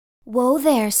Whoa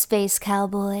there, Space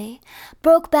Cowboy.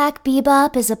 Brokeback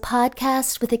Bebop is a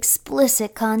podcast with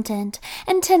explicit content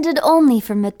intended only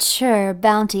for mature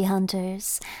bounty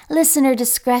hunters. Listener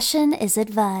discretion is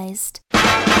advised.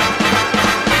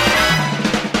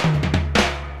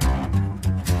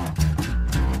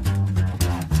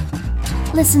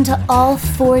 Listen to all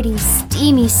 40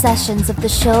 steamy sessions of the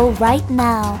show right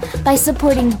now by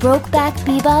supporting Brokeback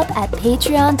Bebop at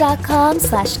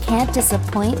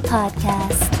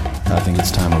patreon.com/can'tdisappointpodcast. I think it's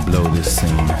time to blow this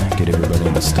scene. Get everybody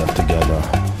in the stuff together.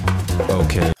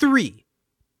 Okay. 3,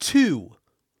 2,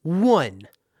 1.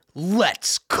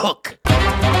 Let's cook.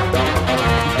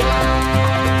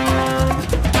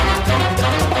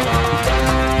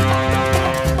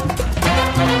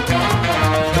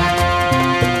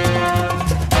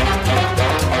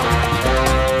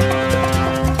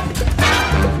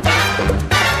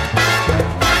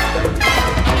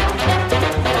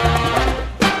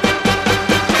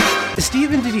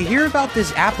 Steven, did you hear about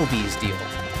this Applebee's deal?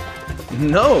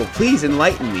 No, please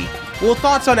enlighten me. Well,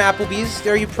 thoughts on Applebee's?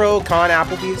 Are you pro, con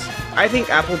Applebee's? I think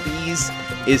Applebee's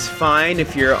is fine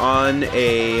if you're on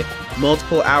a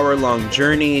multiple hour long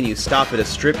journey and you stop at a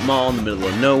strip mall in the middle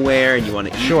of nowhere and you want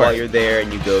to eat while you're there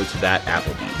and you go to that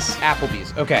Applebee's.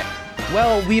 Applebee's, okay.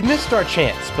 Well, we missed our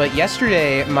chance, but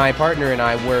yesterday my partner and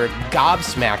I were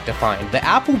gobsmacked to find the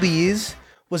Applebee's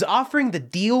was offering the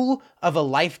deal of a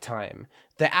lifetime.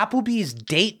 The Applebee's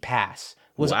Date Pass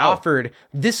was offered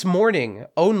this morning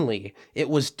only. It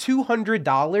was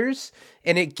 $200,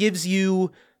 and it gives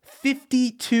you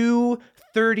 52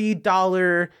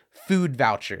 $30 food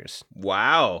vouchers.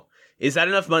 Wow. Is that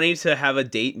enough money to have a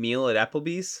date meal at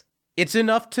Applebee's? It's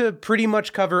enough to pretty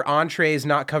much cover entrees,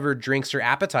 not cover drinks or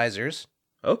appetizers.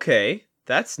 Okay,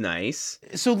 that's nice.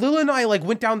 So Lil and I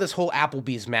went down this whole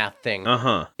Applebee's math thing.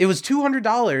 Uh-huh. It was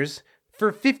 $200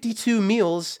 for 52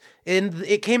 meals, and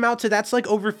it came out to that's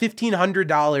over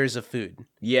 $1,500 of food.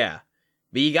 Yeah.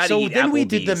 But you got to so eat then Applebee's we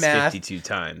did the math 52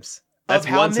 times. That's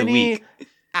of how once many a week.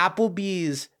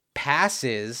 Applebee's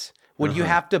passes would you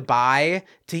have to buy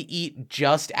to eat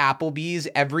just Applebee's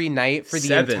every night for the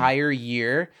 7. entire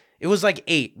year? It was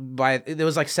 8, there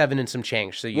was 7 and some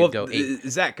change, so you'd go 8.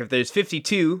 Zach, if there's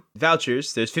 52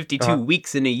 vouchers, there's 52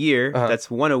 weeks in a year. That's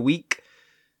 1 a week,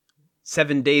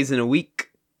 7 days in a week.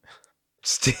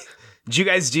 Did you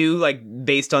guys do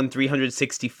based on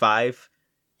 365?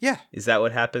 Yeah. Is that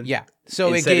what happened? Yeah.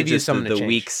 So Instead it gave of you just something to the change.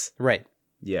 weeks. Right.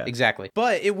 Yeah. Exactly.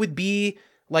 But it would be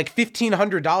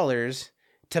 $1,500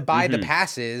 to buy the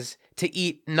passes to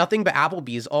eat nothing but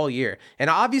Applebee's all year. And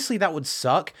obviously that would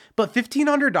suck, but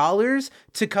 $1,500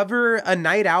 to cover a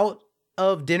night out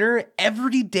of dinner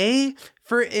every day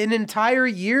for an entire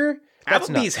year? That's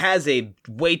Applebee's has a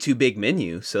way too big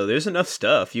menu, so there's enough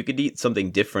stuff. You could eat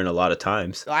something different a lot of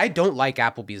times. I don't like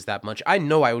Applebee's that much. I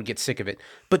know I would get sick of it.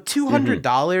 But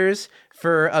 $200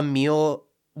 for a meal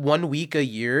 1 week a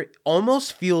year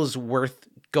almost feels worth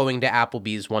going to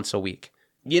Applebee's once a week.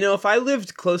 You know, if I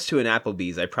lived close to an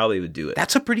Applebee's, I probably would do it.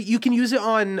 That's you can use it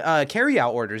on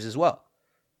carry-out orders as well.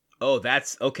 Oh,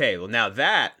 that's, okay. Well, now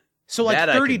that. So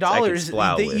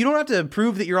 $30, you don't have to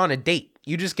prove that you're on a date.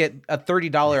 You just get a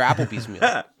 $30 Applebee's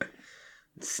meal.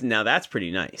 Now that's pretty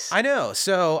nice. I know.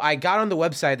 So I got on the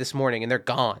website this morning and they're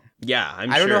gone. Yeah,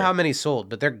 I don't know how many sold,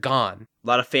 but they're gone. A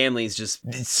lot of families just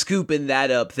scooping that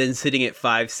up, then sitting at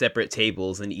 5 separate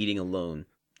tables and eating alone.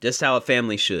 Just how a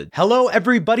family should. Hello,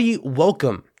 everybody.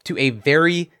 Welcome to a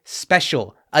very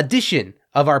special edition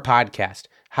of our podcast.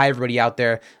 Hi, everybody out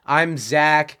there. I'm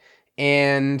Zach,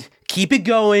 and keep it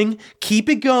going, keep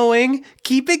it going,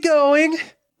 keep it going.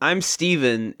 I'm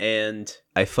Steven, and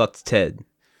I fucked Ted.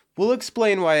 We'll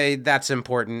explain why that's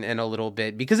important in a little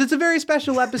bit, because it's a very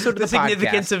special episode of the podcast. The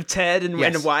significance of Ted and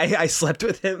why I slept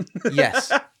with him.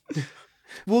 Yes.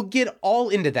 We'll get all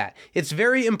into that. It's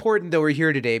very important that we're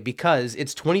here today because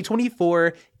it's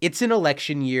 2024, it's an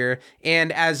election year,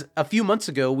 and as a few months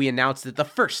ago, we announced that the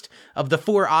first of the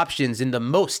 4 options in the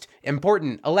most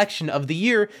important election of the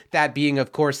year, that being,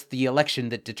 of course, the election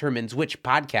that determines which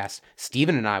podcast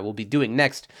Steven and I will be doing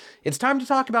next, it's time to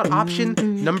talk about option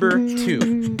number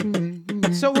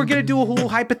 2. So we're going to do a whole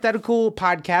hypothetical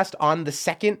podcast on the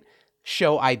second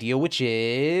show idea, which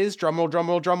is drumroll,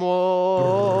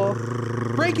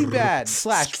 Breaking Bad /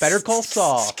 Better Call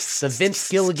Saul, the Vince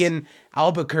Gilligan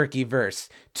Albuquerque verse.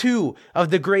 2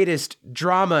 of the greatest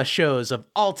drama shows of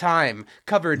all time,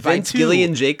 covered by 2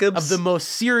 Gillian Jacobs of the most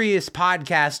serious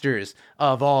podcasters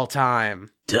of all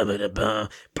time. But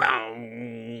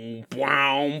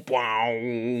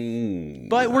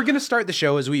we're going to start the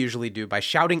show as we usually do by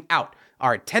shouting out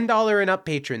our $10 and up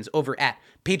patrons over at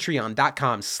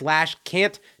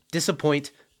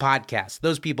patreon.com/can'tdisappointpodcast. podcast.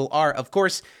 Those people are, of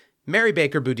course, Mary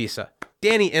Baker Budisa,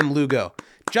 Danny M. Lugo,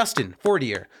 Justin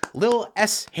Fortier, Lil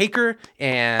S. Haker,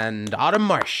 and Autumn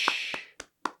Marsh.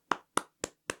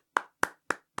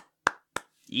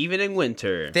 Even in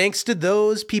winter. Thanks to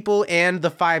those people and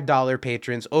the $5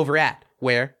 patrons over at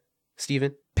where,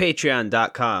 Steven?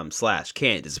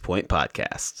 Patreon.com/Can't Disappoint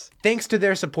Podcasts. Thanks to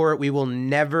their support, we will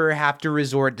never have to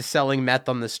resort to selling meth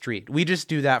on the street. We just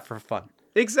do that for fun.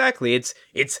 Exactly. It's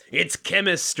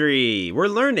chemistry. We're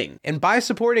learning. And by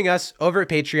supporting us over at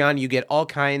Patreon, you get all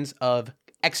kinds of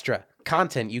extra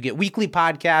content. You get weekly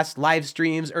podcasts, live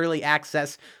streams, early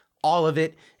access, all of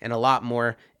it, and a lot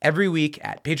more every week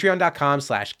at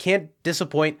patreon.com/Can't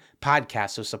Disappoint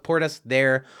Podcast. So support us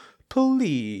there,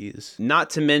 please. Not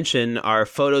to mention our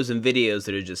photos and videos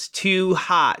that are just too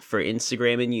hot for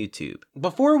Instagram and YouTube.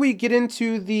 Before we get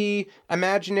into the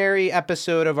imaginary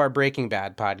episode of our Breaking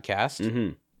Bad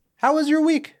podcast, how was your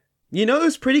week? You know, it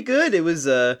was pretty good. It was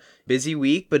a busy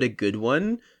week, but a good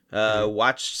one.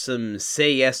 Watched some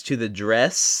Say Yes to the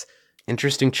Dress.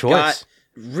 Interesting choice. Got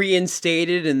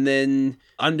reinstated and then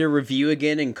under review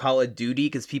again in Call of Duty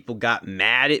because people got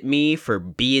mad at me for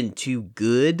being too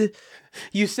good.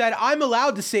 You said, I'm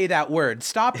allowed to say that word.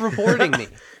 Stop reporting me.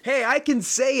 Hey, I can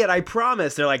say it, I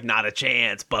promise. They're like, not a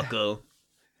chance, bucko.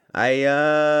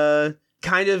 I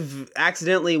kind of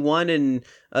accidentally won in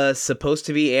supposed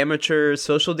to be amateur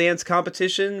social dance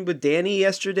competition with Danny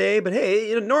yesterday. But hey,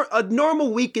 you know, a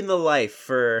normal week in the life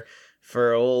for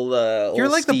old You're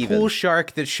like Steven. The pool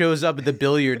shark that shows up at the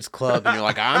billiards club and you're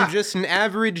like, I'm just an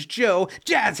average Joe.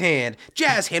 Jazz hand,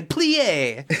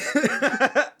 plie.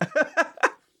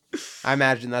 I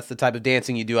imagine that's the type of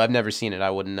dancing you do. I've never seen it. I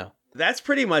wouldn't know. That's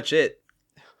pretty much it.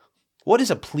 What is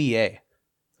a plie?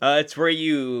 It's where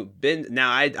you bend.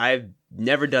 Now, I've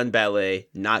never done ballet.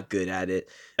 Not good at it.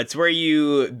 It's where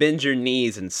you bend your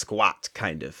knees and squat,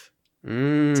 kind of.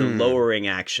 It's a lowering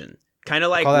action. Kind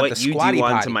of like what you do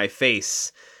onto my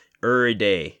face every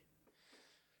day.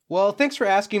 Well, thanks for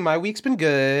asking. My week's been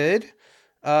good.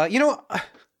 Honestly,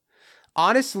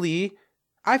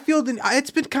 I feel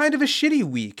it's been kind of a shitty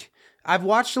week. I've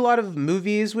watched a lot of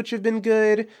movies, which have been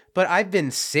good, but I've been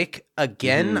sick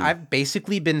again. I've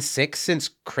basically been sick since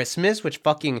Christmas, which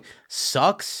fucking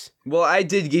sucks. Well, I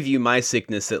did give you my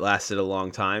sickness that lasted a long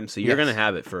time, so you're going to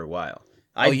have it for a while.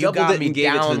 You got me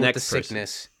down with the next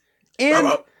sickness.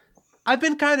 And I've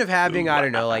been kind of having, I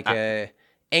don't know, like a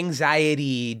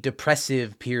anxiety,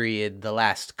 depressive period the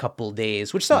last couple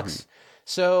days, which sucks.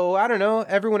 So, I don't know,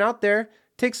 everyone out there,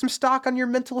 take some stock on your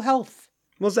mental health.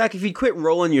 Well, Zach, if you quit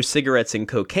rolling your cigarettes and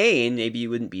cocaine, maybe you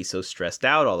wouldn't be so stressed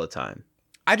out all the time.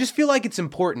 I just feel like it's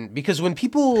important because when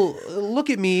people look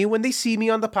at me, when they see me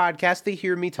on the podcast, they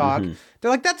hear me talk, they're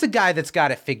like, that's a guy that's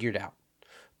got it figured out.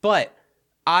 But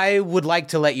I would like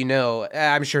to let you know,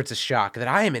 I'm sure it's a shock, that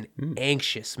I am an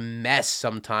anxious mess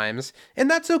sometimes, and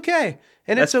that's okay.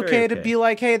 And it's okay to be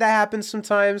like, hey, that happens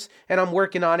sometimes, and I'm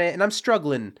working on it, and I'm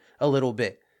struggling a little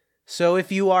bit. So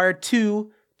if you are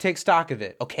too, take stock of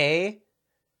it, okay?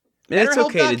 It's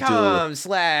okay to do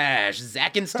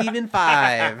 /Zach and Steven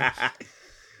 5.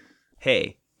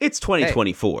 Hey, it's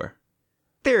 2024. Hey.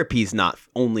 Therapy's not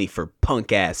only for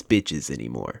punk-ass bitches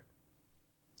anymore.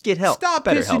 Get help. Stop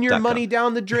pissing your money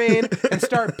down the drain and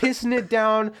start pissing it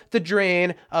down the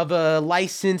drain of a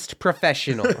licensed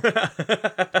professional.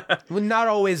 Well, not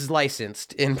always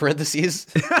licensed, in parentheses.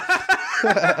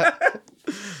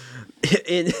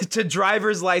 To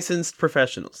driver's licensed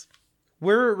professionals.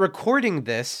 We're recording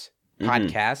this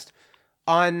podcast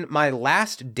on my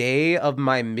last day of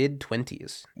my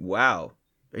mid-20s. Wow.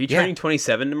 Are you turning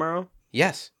 27 tomorrow?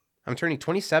 Yes. I'm turning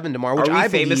 27 tomorrow, which I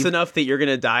believe famous enough that you're going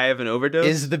to die of an overdose?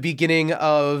 Is the beginning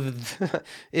of...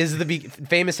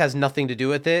 famous has nothing to do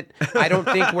with it. I don't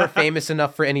think we're famous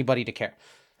enough for anybody to care.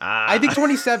 I think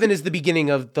 27 is the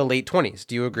beginning of the late 20s.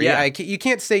 Do you agree? Yeah. You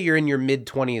can't say you're in your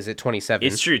mid-20s at 27.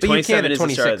 It's true. 27 is the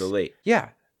start of the late. Yeah.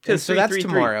 And so that's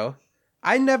tomorrow.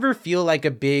 I never feel like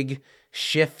a big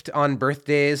shift on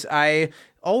birthdays. I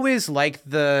always like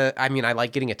I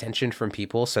like getting attention from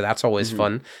people, so that's always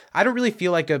fun. I don't really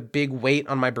feel like a big weight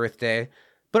on my birthday,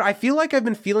 but I feel like I've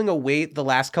been feeling a weight the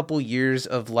last couple years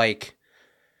of like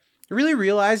really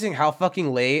realizing how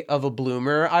fucking late of a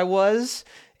bloomer I was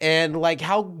and like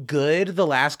how good the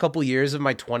last couple years of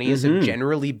my 20s have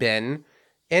generally been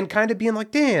and kind of being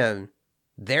like, damn,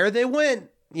 there they went.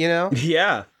 You know?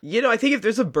 Yeah. You know, I think if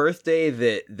there's a birthday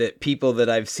that people that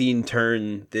I've seen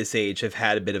turn this age have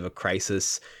had a bit of a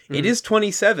crisis, it is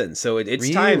 27. So it's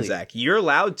really? Time, Zach. You're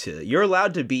allowed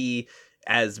to be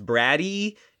as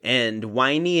bratty and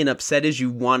whiny and upset as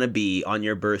you want to be on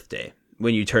your birthday.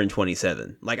 when you turn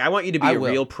 27. Like, I want you to be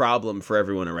real problem for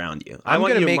everyone around you. I I'm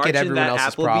want gonna you to make march it in everyone that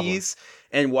else's problem. Applebee's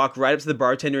and walk right up to the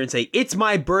bartender and say, "It's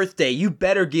my birthday. You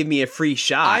better give me a free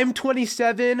shot." I'm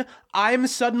 27. I'm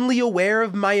suddenly aware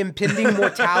of my impending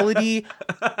mortality.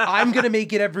 I'm going to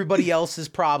make it everybody else's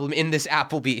problem in this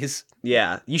Applebee's.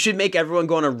 Yeah, you should make everyone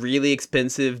go on a really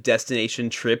expensive destination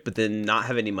trip, but then not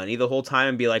have any money the whole time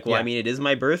and be like, well, Yeah. I mean, it is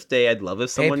my birthday. I'd love if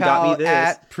someone PayPal got me this.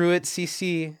 at Pruitt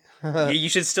CC. You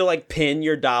should still like pin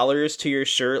your dollars to your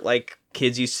shirt like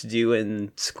kids used to do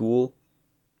in school.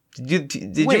 Did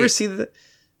you ever see that?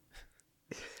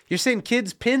 You're saying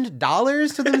kids pinned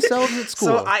dollars to themselves at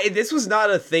school? So this was not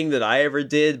a thing that I ever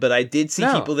did, but I did see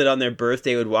people that on their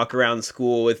birthday would walk around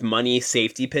school with money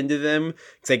safety pinned to them.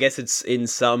 Because I guess it's in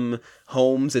some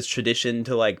homes, it's tradition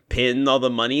to like pin all the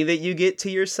money that you get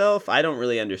to yourself. I don't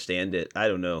really understand it. I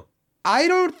don't know. I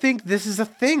don't think this is a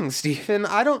thing, Stephen.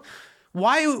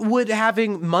 Why would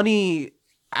having money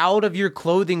out of your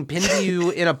clothing pinned to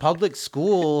you in a public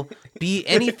school be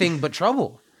anything but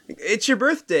trouble? It's your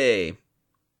birthday.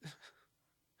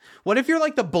 What if you're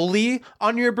like the bully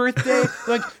on your birthday?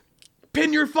 Like,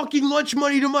 pin your fucking lunch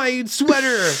money to my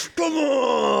sweater. Come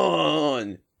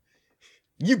on.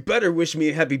 You better wish me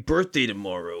a happy birthday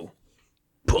tomorrow.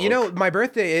 Punk. You know, my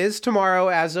birthday is tomorrow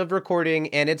as of recording,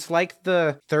 and it's like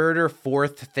the third or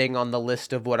fourth thing on the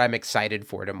list of what I'm excited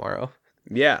for tomorrow.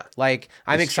 Yeah. Like,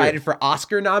 I'm excited for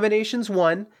Oscar nominations,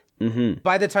 one. Mm-hmm.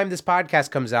 By the time this podcast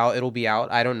comes out, it'll be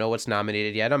out. I don't know what's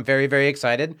nominated yet. I'm very, very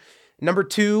excited. Number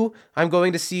two, I'm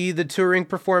going to see the touring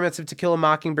performance of To Kill a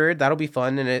Mockingbird. That'll be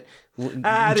fun, and it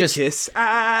Atticus,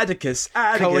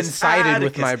 coincided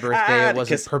with my birthday. It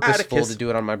wasn't purposeful to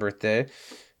do it on my birthday.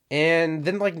 And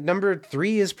then, like, number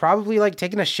three is probably, like,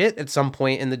 taking a shit at some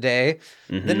point in the day.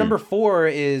 Mm-hmm. Then number four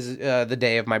is the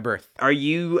day of my birth. Are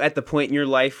you at the point in your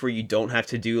life where you don't have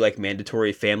to do, like,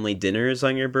 mandatory family dinners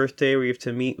on your birthday where you have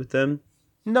to meet with them?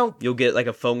 No. You'll get, like,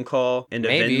 a phone call and a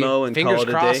Maybe. Venmo and Fingers call it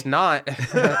a crossed day? not.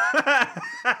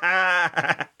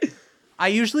 I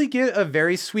usually get a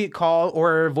very sweet call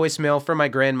or voicemail from my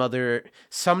grandmother,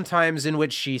 sometimes in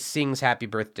which she sings happy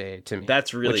birthday to me.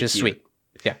 That's really Which is cute. sweet.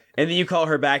 Yeah. And then you call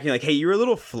her back and you're like, hey, you were a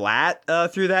little flat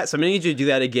through that, so I'm going to need you to do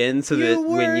that again so that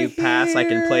when you pass, I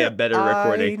can play a better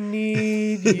recording. I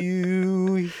need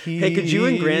you here. Hey, could you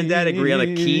and Granddad agree on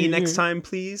a key next time,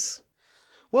 please?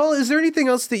 Well, is there anything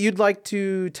else that you'd like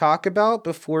to talk about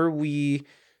before we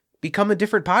become a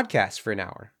different podcast for an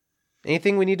hour?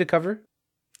 Anything we need to cover?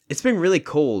 It's been really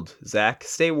cold, Zach.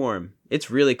 Stay warm.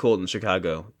 It's really cold in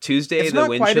Chicago. Tuesday, It's the not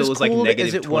wind quite chill as was like cold as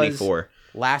negative it was 24.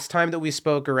 Last time that we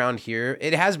spoke around here,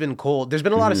 it has been cold. There's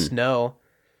been a lot of snow.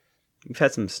 We've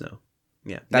had some snow.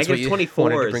 Yeah. That's what negative you 24,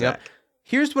 wanted to bring Zach. up.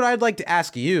 Here's what I'd like to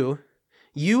ask you.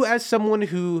 You as someone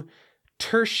who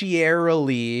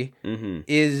tertiarily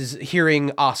is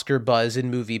hearing Oscar buzz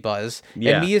and movie buzz,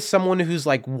 Yeah. and me as someone who's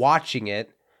like watching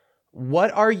it,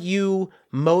 what are you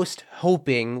most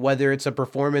hoping, whether it's a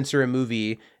performance or a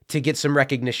movie, to get some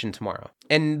recognition tomorrow?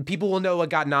 And people will know what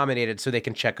got nominated so they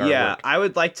can check our work. I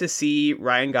would like to see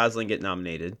Ryan Gosling get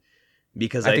nominated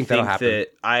because I think that'll happen.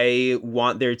 that I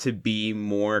want there to be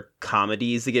more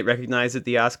comedies that get recognized at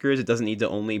the Oscars. It doesn't need to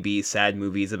only be sad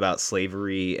movies about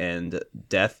slavery and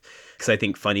death, because I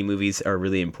think funny movies are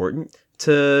really important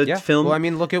to film. Well, I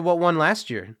mean, look at what won last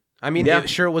year. I mean,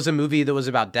 it was a movie that was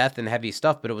about death and heavy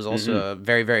stuff, but it was also a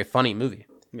very, very funny movie.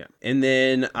 Yeah. And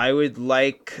then I would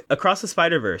like Across the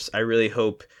Spider-Verse, I really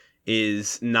hope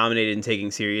is nominated and taken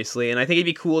seriously. And I think it'd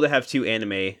be cool to have 2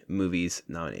 anime movies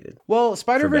nominated. Well,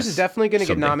 Spider-Verse best is definitely going to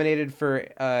get something. nominated for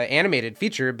animated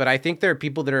feature, but I think there are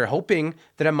people that are hoping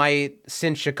that it might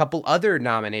cinch a couple other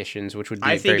nominations, which would be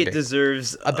I think very it big.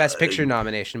 deserves A Best Picture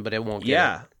nomination, but it won't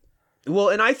get it. Well,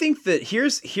 and I think that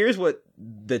here's what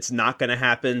that's not going to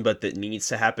happen, but that needs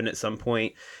to happen at some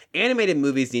point. Animated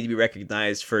movies need to be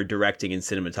recognized for directing and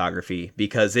cinematography,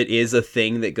 because it is a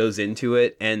thing that goes into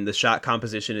it, and the shot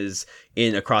composition is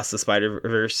in Across the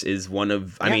Spider-Verse is one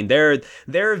of. I mean, there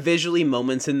are visually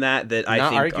moments in that I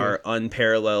think are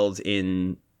unparalleled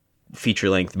in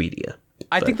feature-length media.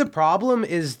 I think the problem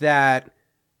is that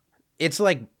it's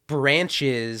like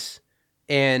branches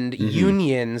and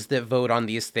unions that vote on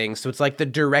these things. So it's like the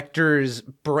director's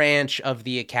branch of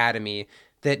the Academy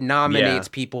that nominates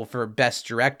people for Best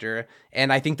Director.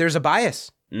 And I think there's a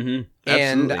bias. Mm-hmm.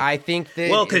 And I think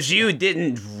that... Well, because you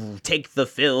didn't take the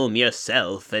film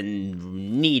yourself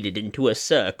and knead it into a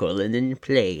circle and then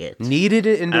play it. Kneaded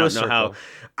it into I a don't know circle. how.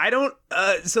 I don't...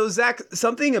 so, Zach,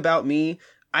 something about me,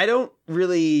 I don't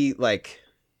really, like...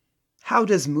 How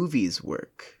does movies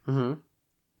work? Mm-hmm.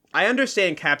 I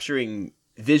understand capturing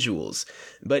visuals.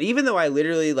 But even though I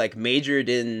literally like majored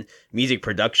in music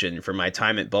production for my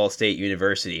time at Ball State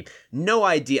University, no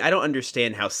idea. I don't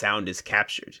understand how sound is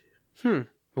captured.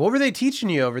 What were they teaching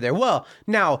you over there? Well,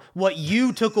 now, what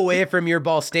you took away from your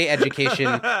Ball State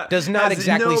education does not Has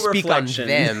exactly no speak reflection. on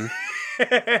them.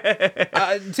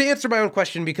 To answer my own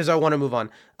question, because I want to move on,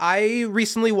 I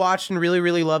recently watched and really,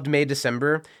 really loved May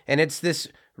December, and it's this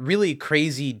really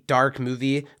crazy, dark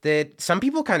movie that some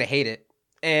people kind of hate it,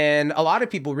 and a lot of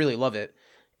people really love it.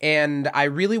 And I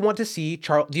really want to see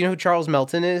Charles. Do you know who Charles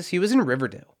Melton is? He was in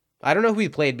Riverdale. I don't know who he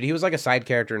played, but he was like a side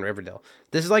character in Riverdale.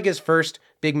 This is like his first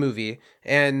big movie,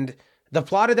 and the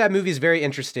plot of that movie is very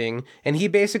interesting, and he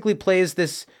basically plays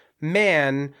this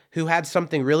man who had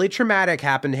something really traumatic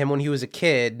happen to him when he was a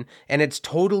kid, and it's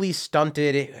totally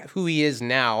stunted who he is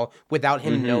now without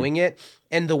him knowing it.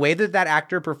 And the way that that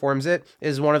actor performs it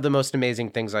is one of the most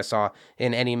amazing things I saw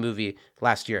in any movie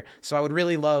last year. So I would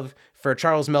really love for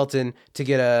Charles Melton to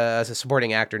get a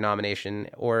supporting actor nomination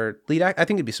or lead act. I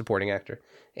think it'd be supporting actor.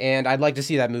 And I'd like to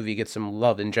see that movie get some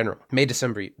love in general. May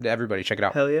December, everybody check it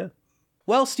out. Hell yeah.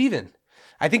 Well, Steven,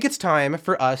 I think it's time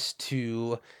for us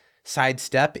to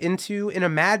sidestep into an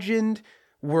imagined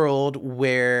world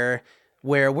where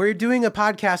we're doing a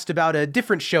podcast about a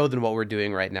different show than what we're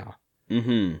doing right now.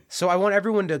 So I want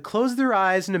everyone to close their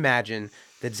eyes and imagine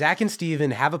that Zach and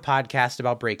Steven have a podcast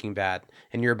about Breaking Bad,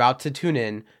 and you're about to tune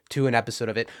in to an episode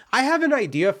of it. I have an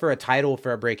idea for a title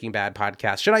for a Breaking Bad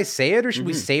podcast. Should I say it, or should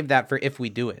we save that for if we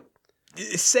do it?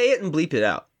 Say it and bleep it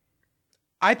out.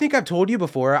 I think I've told you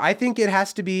before. I think it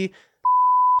has to be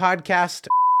podcast.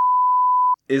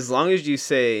 As long as you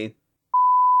say,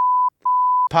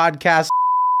 Podcast.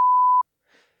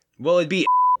 well, it'd be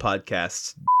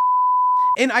podcasts.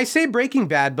 And I say Breaking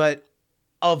Bad, but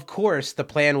of course the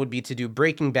plan would be to do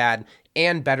Breaking Bad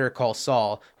and Better Call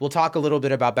Saul. We'll talk a little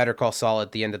bit about Better Call Saul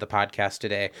at the end of the podcast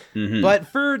today. But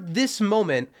for this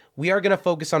moment, we are going to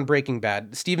focus on Breaking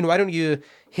Bad. Steven, why don't you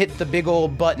hit the big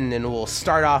old button and we'll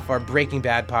start off our Breaking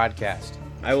Bad podcast.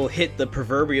 I will hit the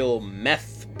proverbial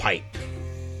meth pipe.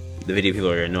 The video people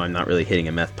are going to know I'm not really hitting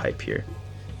a meth pipe here.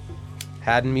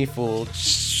 Had me fooled.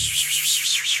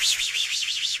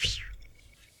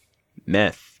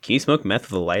 Meth. Can you smoke meth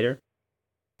with a lighter?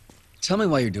 Tell me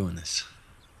why you're doing this.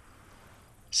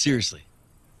 Seriously.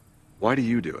 Why do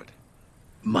you do it?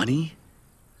 Money?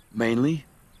 Mainly?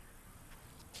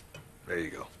 There you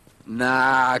go.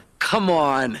 Nah, come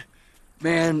on.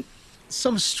 Man,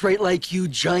 some straight like you,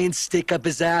 giant stick up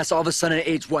his ass, all of a sudden at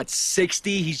age,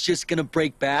 60, he's just gonna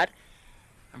break bad?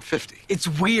 I'm 50. It's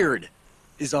weird,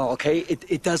 is all, okay?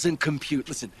 It doesn't compute.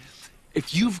 Listen,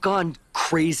 if you've gone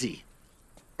crazy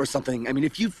or something, I mean,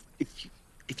 if you've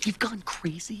gone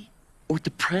crazy or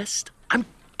depressed, I'm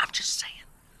just saying.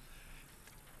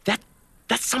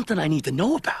 That's something I need to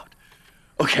know about,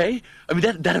 okay? I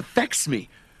mean, that affects me.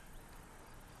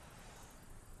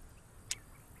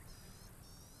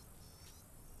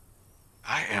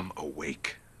 I am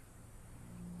awake.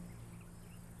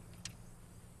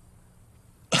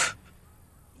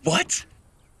 What?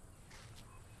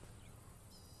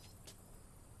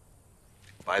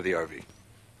 Buy the RV.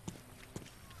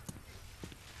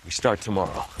 We start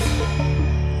tomorrow.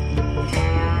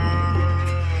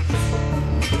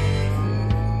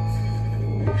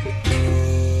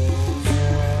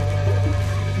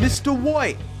 Mr.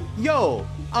 White, yo,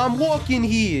 I'm walking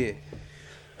here.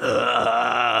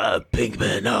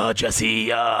 Pinkman, Jesse,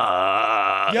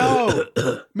 Yo,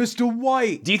 Mr.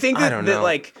 White. Do you think I don't know.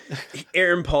 like,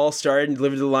 Aaron Paul started and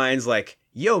delivered the lines like,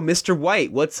 yo, Mr.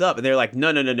 White, what's up? And they're like,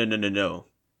 no.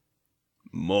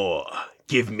 More.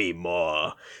 Give me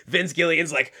more. Vince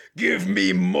Gilligan's like, give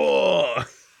me more.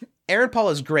 Aaron Paul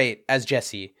is great as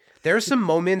Jesse. There are some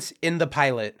moments in the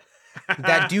pilot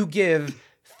that do give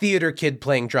theater kid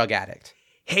playing drug addict.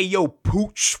 Hey, yo,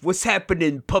 Pooch, what's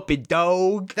happening, puppy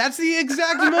dog? That's the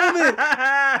exact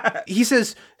moment. He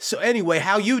says, so anyway,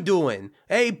 how you doing?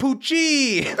 Hey,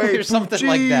 Poochie. Hey, or something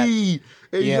like that. Hey,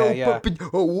 Yeah. puppy.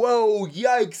 Oh, whoa,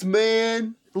 yikes,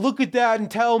 man. Look at that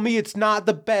and tell me it's not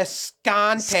the best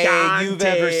scante you've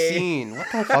ever seen.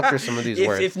 What the fuck are some of these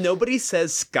words? If nobody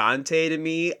says scante to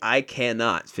me, I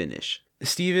cannot finish.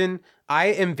 Steven, I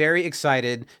am very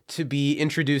excited to be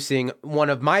introducing one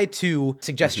of my two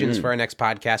suggestions for our next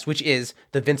podcast, which is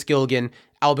the Vince Gilligan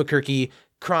Albuquerque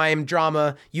crime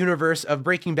drama universe of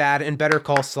Breaking Bad and Better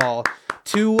Call Saul.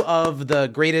 Two of the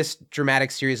greatest dramatic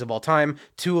series of all time,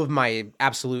 two of my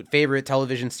absolute favorite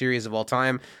television series of all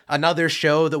time, another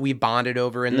show that we bonded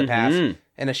over in the past,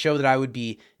 and a show that I would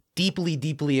be deeply,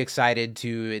 deeply excited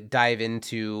to dive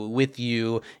into with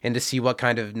you and to see what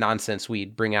kind of nonsense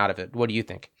we'd bring out of it. What do you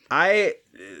think?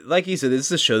 Like you said, this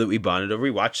is a show that we bonded over.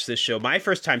 We watched this show. My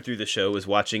first time through the show was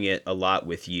watching it a lot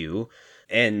with you.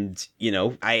 And, you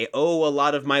know, I owe a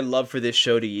lot of my love for this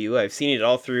show to you. I've seen it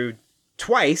all through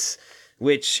twice,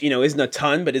 which, you know, isn't a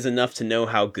ton, but is enough to know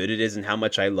how good it is and how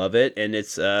much I love it. And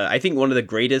it's, I think, one of the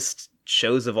greatest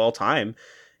shows of all time,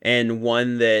 and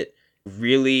one that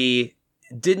really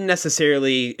didn't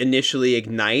necessarily initially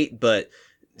ignite, but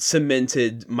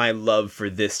cemented my love for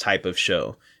this type of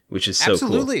show, which is so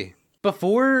Absolutely. cool.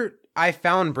 Before I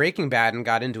found Breaking Bad and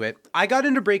got into it, I got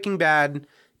into Breaking Bad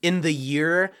in the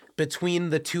year between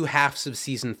the two halves of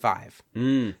season 5.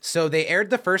 So they aired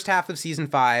the first half of season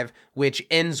 5, which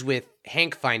ends with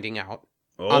Hank finding out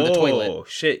on the toilet. Oh,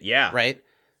 shit, yeah. Right?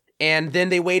 And then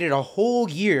they waited a whole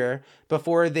year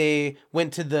before they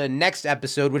went to the next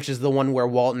episode, which is the one where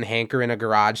Walt and Hank are in a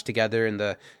garage together.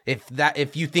 And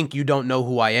if you think you don't know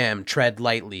who I am, tread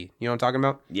lightly. You know what I'm talking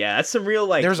about? Yeah, that's some real,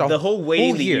 like, There's a the whole waiting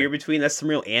whole the year. year between, that's some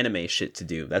real anime shit to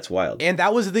do. That's wild. And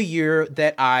that was the year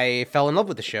that I fell in love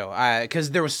with the show,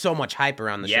 because there was so much hype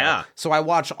around the Yeah. show. So I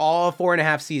watched all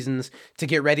 4.5 seasons to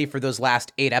get ready for those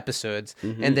last 8 episodes,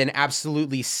 and then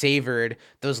absolutely savored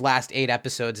those last 8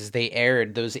 episodes as they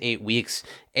aired those 8 weeks.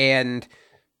 And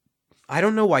I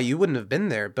don't know why you wouldn't have been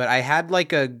there, but I had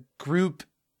like a group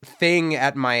thing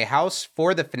at my house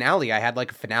for the finale. I had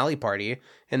like a finale party,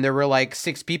 and there were like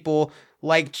 6 people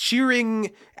like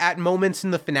cheering at moments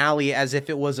in the finale as if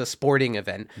it was a sporting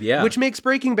event. Yeah. Which makes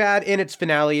Breaking Bad in its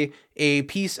finale a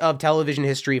piece of television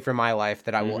history for my life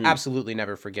that I will absolutely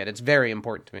never forget. It's very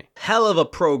important to me. Hell of a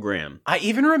program. I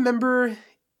even remember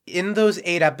in those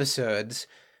 8 episodes,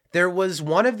 there was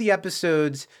one of the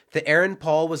episodes that Aaron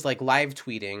Paul was like live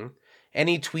tweeting, and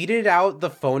he tweeted out the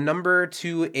phone number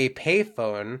to a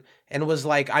payphone and was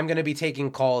like, I'm going to be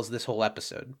taking calls this whole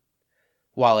episode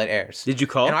while it airs. Did you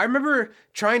call? And I remember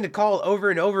trying to call over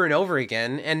and over and over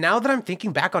again. And now that I'm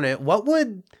thinking back on it, what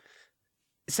would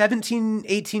 17,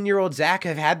 18-year-old Zach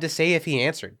have had to say if he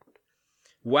answered?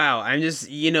 Wow, I'm just,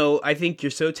 you know, I think you're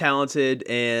so talented,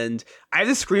 and I have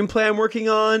this screenplay I'm working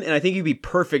on, and I think you'd be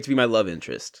perfect to be my love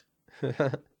interest.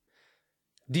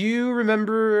 Do you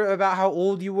remember about how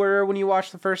old you were when you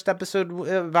watched the first episode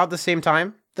about the same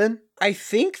time then? I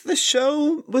think the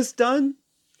show was done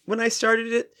when I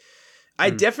started it. I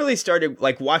definitely started,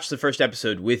 like, watch the first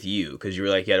episode with you, because you were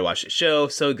like, you had to watch the show,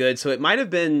 so good. So it might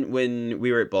have been when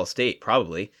we were at Ball State,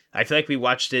 probably. I feel like we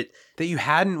watched it. That you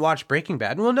hadn't watched Breaking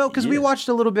Bad? Well, no, because we watched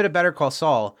a little bit of Better Call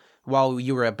Saul while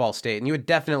you were at Ball State, and you had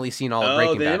definitely seen all of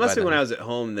Breaking Bad. Then it must by have been then. when I was at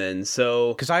home then,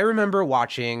 so... Because I remember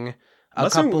watching a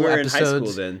Must have been couple when we were in high school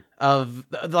episodes then. of,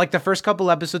 like, the first couple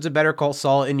episodes of Better Call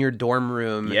Saul in your dorm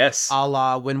room. Yes. A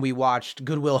la when we watched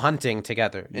Good Will Hunting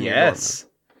together in your dorm Yes.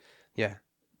 room. Yeah.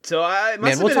 So I must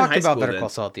Man, have we'll been talk in high about school Better then. Call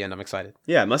Saul at the end. I'm excited.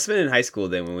 Yeah, it must have been in high school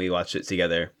then when we watched it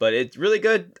together. But it's really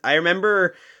good. I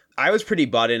remember I was pretty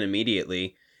bought in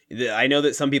immediately. I know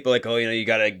that some people are like, oh, you know, you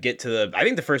got to get to the... I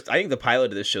think the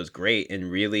pilot of this show is great and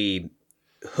really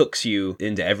hooks you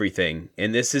into everything.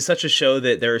 And this is such a show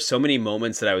that there are so many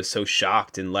moments that I was so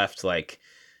shocked and left like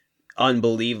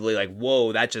unbelievably like,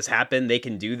 whoa, that just happened. They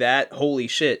can do that. Holy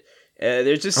shit.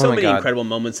 There's just so my many God. incredible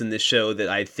moments in this show that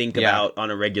I think Yeah. about on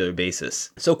a regular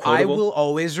basis. So I quotable. will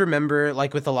always remember,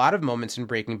 like with a lot of moments in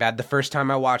Breaking Bad, the first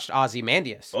time I watched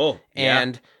Ozymandias. Oh, yeah.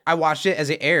 And I watched it as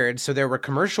it aired, so there were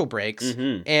commercial breaks.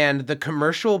 And the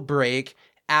commercial break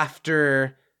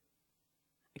after...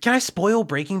 Can I spoil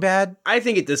Breaking Bad? I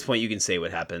think at this point you can say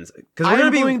what happens. Because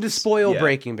I'm going to spoil yeah.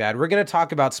 Breaking Bad. We're going to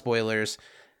talk about spoilers.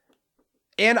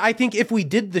 And I think if we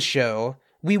did the show,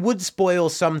 we would spoil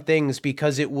some things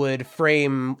because it would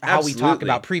frame how we talk Absolutely.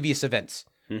 about previous events.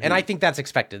 And I think that's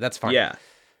expected. That's fine. Yeah.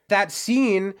 That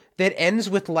scene that ends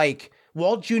with like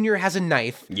Walt Jr. has a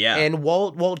knife. Yeah. And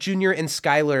Walt Jr. and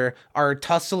Skyler are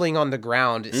tussling on the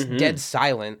ground. It's dead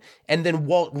silent. And then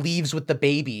Walt leaves with the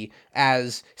baby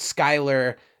as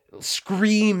Skyler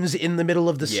screams in the middle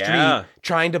of the Yeah. street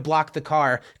trying to block the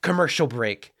car. Commercial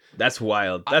break. That's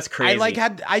wild. That's crazy.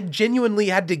 I genuinely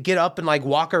had to get up and like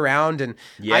walk around, and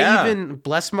Yeah. I even,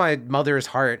 bless my mother's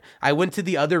heart, I went to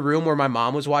the other room where my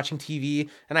mom was watching TV,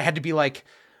 and I had to be like,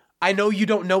 I know you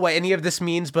don't know what any of this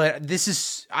means, but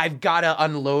I've got to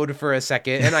unload for a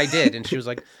second. And I did. And she was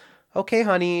like, okay,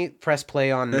 honey, press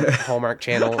play on Hallmark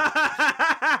Channel.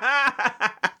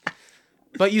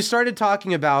 But you started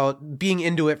talking about being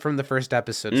into it from the first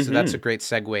episode. So that's a great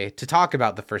segue to talk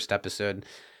about the first episode.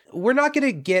 We're not going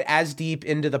to get as deep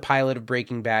into the pilot of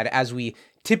Breaking Bad as we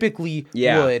typically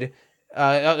would.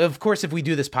 Of course, if we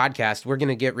do this podcast, we're going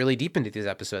to get really deep into these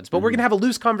episodes, but we're going to have a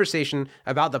loose conversation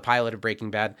about the pilot of Breaking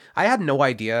Bad. I had no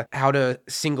idea how to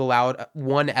single out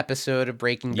one episode of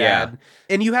Breaking Bad.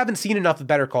 And you haven't seen enough of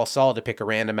Better Call Saul to pick a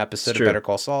random episode of Better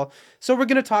Call Saul. So we're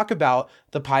going to talk about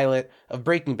the pilot of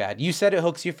Breaking Bad. You said it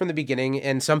hooks you from the beginning,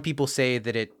 and some people say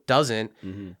that it doesn't.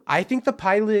 I think the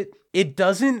pilot, it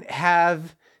doesn't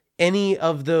have any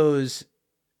of those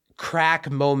crack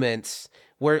moments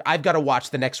where I've got to watch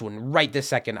the next one right this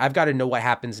second. I've got to know what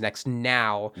happens next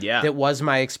now. Yeah. That was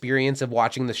my experience of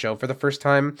watching the show for the first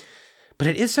time. But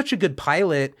it is such a good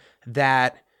pilot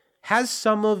that has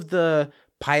some of the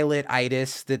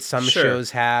pilot-itis that some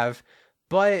shows have,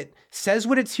 but says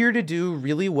what it's here to do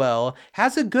really well,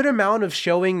 has a good amount of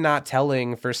showing, not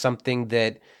telling for something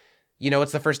that, you know,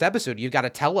 it's the first episode. You've got to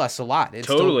tell us a lot. It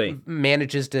still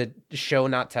manages to show,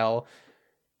 not tell.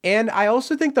 And I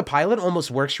also think the pilot almost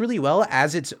works really well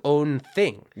as its own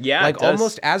thing. Yeah, like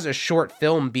almost as a short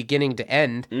film beginning to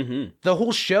end. The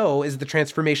whole show is the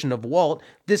transformation of Walt.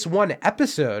 This one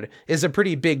episode is a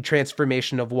pretty big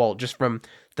transformation of Walt, just from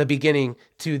the beginning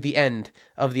to the end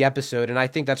of the episode. And I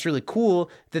think that's really cool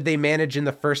that they manage in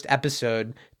the first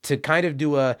episode to kind of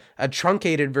do a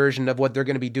truncated version of what they're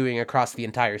going to be doing across the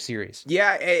entire series.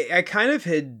 Yeah, I kind of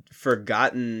had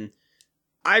forgotten.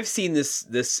 I've seen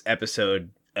this episode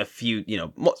a few,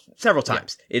 several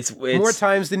times. It's more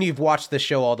times than you've watched the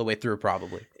show all the way through,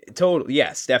 probably. Totally.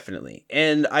 Yes, definitely.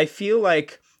 And I feel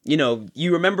like,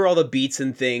 you remember all the beats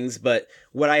and things, but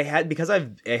what I had, because I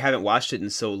haven't watched it in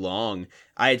so long,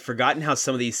 I had forgotten how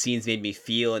some of these scenes made me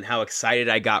feel and how excited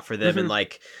I got for them. And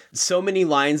like so many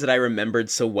lines that I remembered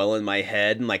so well in my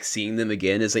head, and like seeing them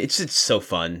again is like, it's just so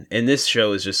fun. And this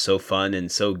show is just so fun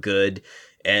and so good.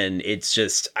 And it's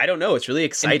just, I don't know, it's really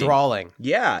exciting. Enthralling.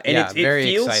 Yeah, and it very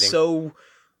feels exciting. So...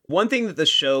 One thing that the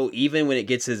show, even when it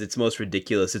gets as its most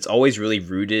ridiculous, it's always really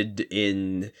rooted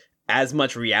in as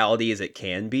much reality as it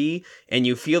can be. And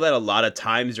you feel that a lot of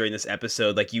times during this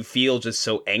episode, like you feel just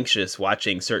so anxious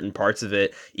watching certain parts of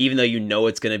it, even though you know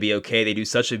it's going to be okay. They do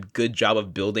such a good job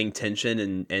of building tension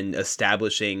and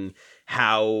establishing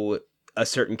how a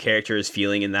certain character is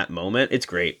feeling in that moment. It's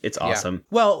great. It's awesome. Yeah.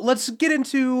 Well, let's get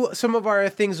into some of our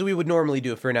things that we would normally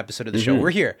do for an episode of the show. We're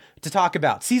here to talk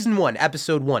about Season 1,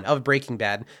 Episode 1 of Breaking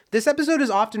Bad. This episode is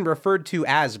often referred to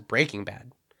as Breaking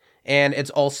Bad, and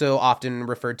it's also often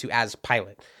referred to as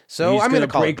Pilot. So I'm going to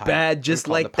call it Pilot. Bad just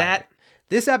like that.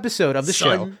 This episode of the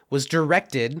show was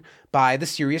directed by the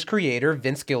series creator,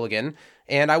 Vince Gilligan,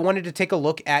 and I wanted to take a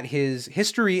look at his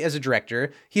history as a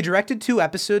director. He directed 2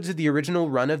 episodes of the original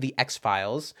run of The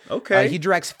X-Files. Okay. He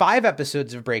directs 5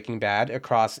 episodes of Breaking Bad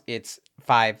across its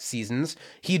 5 seasons.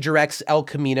 He directs El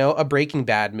Camino, a Breaking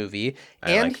Bad movie,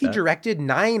 and he directed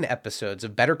 9 episodes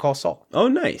of Better Call Saul. Oh,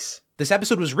 nice. This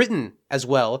episode was written as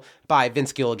well by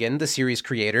Vince Gilligan, the series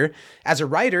creator. As a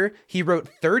writer, he wrote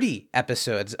 30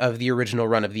 episodes of the original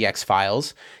run of The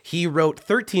X-Files. He wrote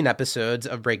 13 episodes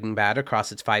of Breaking Bad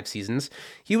across its 5 seasons.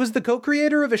 He was the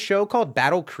co-creator of a show called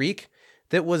Battle Creek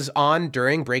that was on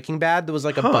during Breaking Bad. That was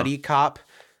like a buddy cop,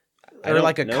 or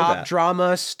like a cop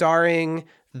drama starring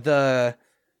the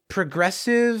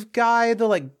progressive guy,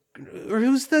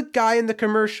 who's the guy in the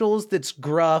commercials that's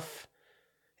gruff?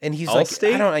 And he's Allstate?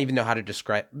 like, I don't even know how to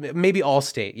describe. Maybe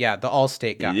Allstate. Yeah, the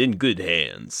Allstate guy. He's in good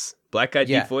hands. Black guy,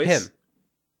 deep voice? Him.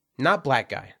 Not black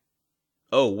guy.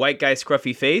 Oh, white guy,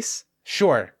 scruffy face?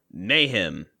 Sure.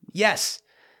 Mayhem. Yes.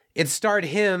 It starred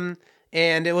him,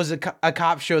 and it was a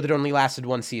cop show that only lasted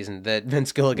 1 season that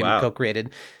Vince Gilligan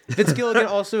co-created. Vince Gilligan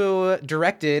also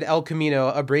directed El Camino,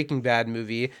 a Breaking Bad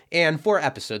movie, and 4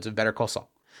 episodes of Better Call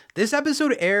Saul. This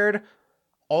episode aired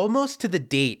almost to the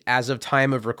date as of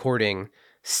time of recording,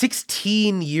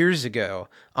 16 years ago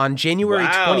on January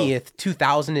 20th,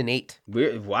 2008.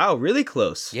 Wow, really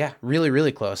close. Yeah, really,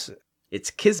 really close.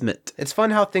 It's kismet. It's fun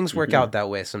how things work out that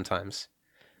way sometimes.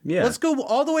 Yeah. Let's go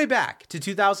all the way back to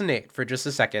 2008 for just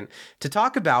a second to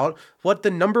talk about what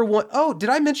the number one... Oh, did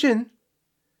I mention...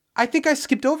 I think I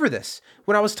skipped over this.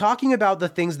 When I was talking about the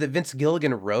things that Vince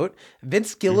Gilligan wrote,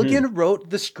 Vince Gilligan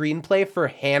wrote the screenplay for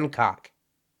Hancock.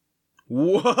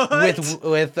 What?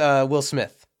 With Will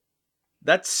Smith.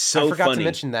 That's so funny. I forgot to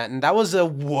mention that, and that was a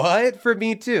what for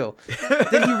me too.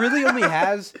 That he really only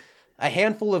has a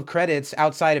handful of credits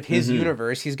outside of his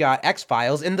universe. He's got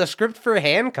X-Files and the script for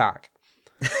Hancock.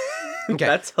 Okay.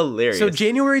 That's hilarious. So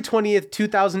January 20th,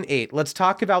 2008, let's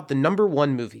talk about the number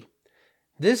 1 movie.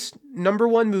 This number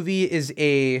 1 movie is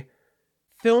a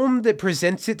film that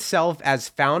presents itself as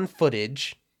found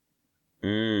footage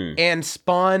and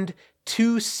spawned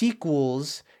 2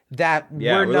 sequels that were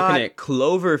we're not... looking at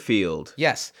Cloverfield.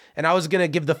 Yes, and I was going to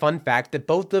give the fun fact that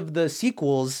both of the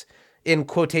sequels in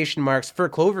quotation marks, for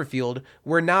Cloverfield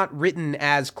were not written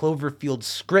as Cloverfield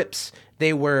scripts.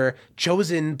 They were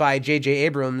chosen by J.J.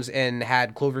 Abrams and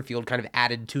had Cloverfield kind of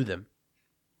added to them.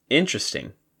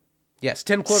 Interesting. Yes,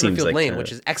 10 Seems Cloverfield like Lane, kinda-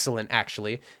 which is excellent,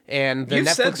 actually. And the You've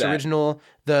said Netflix that. original,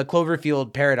 The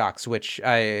Cloverfield Paradox, which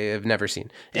I have never seen.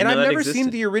 And know I've that never seen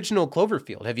existed. the original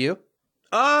Cloverfield. Have you?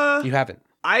 You haven't.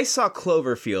 I saw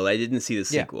Cloverfield. I didn't see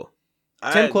the Yeah. sequel.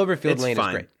 10 Cloverfield It's Lane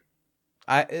fine. is great.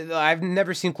 I've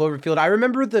never seen Cloverfield. I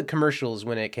remember the commercials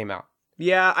when it came out.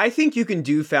 Yeah, I think you can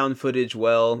do found footage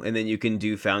well, and then you can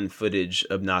do found footage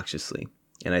obnoxiously.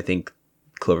 And I think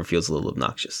Cloverfield's a little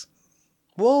obnoxious.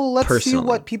 Well, let's see Personally.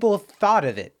 what people thought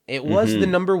of it. It was the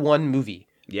number one movie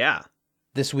Yeah.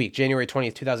 this week, January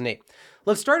 20th, 2008.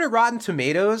 Let's start at Rotten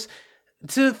Tomatoes.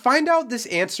 To find out this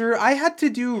answer, I had to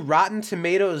do Rotten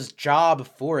Tomatoes' job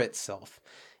for itself.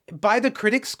 By the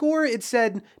critic score, it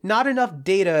said not enough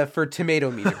data for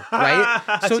tomato meter, right?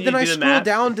 So So you then I do the scroll math?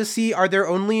 down to see, are there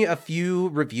only a few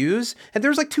reviews? And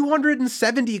there's like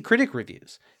 270 critic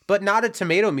reviews, but not a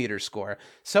tomato meter score.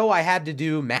 So I had to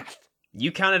do math. You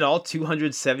counted all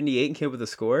 278 and came up with a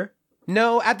score?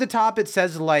 No, at the top it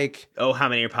says like Oh, how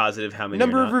many are positive? How many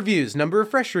number are of not? reviews, number of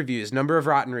fresh reviews, number of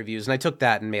rotten reviews, and I took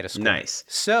that and made a score. Nice.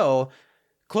 So,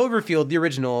 Cloverfield, the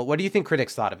original, what do you think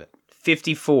critics thought of it?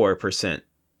 54%.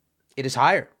 It is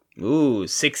higher. Ooh,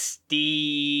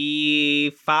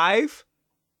 65?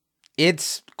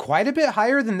 It's quite a bit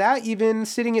higher than that, even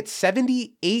sitting at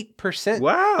 78%.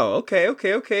 Wow.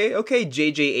 Okay,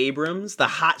 J.J. Abrams, the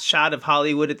hot shot of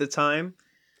Hollywood at the time.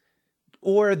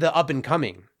 Or the up and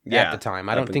coming Yeah, at the time.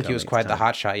 I don't think he was up-and-coming quite at the the time.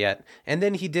 hot shot yet. And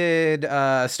then he did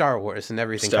Star Wars, and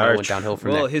everything kind of went downhill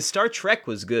from Well, there. his Star Trek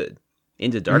was good.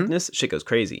 Into Darkness, shit goes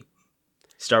crazy.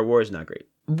 Star Wars, not great.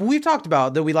 We've talked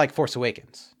about that we like Force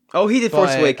Awakens. Oh, he did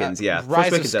Force But, Awakens, yeah. Force Rise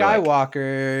of Awakens I like.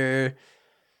 Skywalker.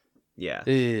 Yeah,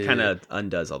 Ugh. kind of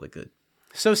undoes all the good.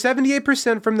 So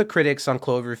 78% from the critics on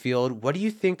Cloverfield. What do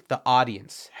you think the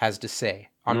audience has to say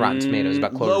on Rotten Tomatoes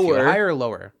about Cloverfield? lower. Higher or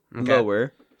lower? Okay.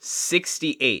 Lower,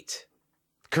 68.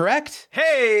 Correct?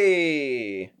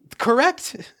 Hey!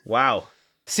 Correct. Wow.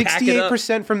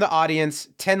 68% from the audience,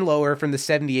 10 lower from the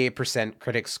 78%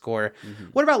 critic score.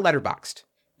 What about Letterboxd?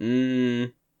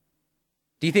 Do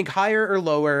you think higher or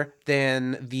lower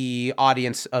than the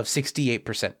audience of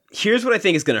 68%? Here's what I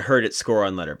think is going to hurt its score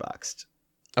on Letterboxd.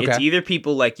 It's Okay. either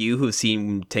people like you who've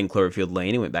seen 10 Cloverfield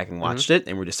Lane and went back and watched it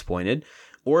and were disappointed,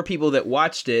 or people that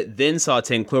watched it, then saw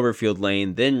 10 Cloverfield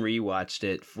Lane, then rewatched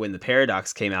it when the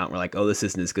Paradox came out and were like, oh, this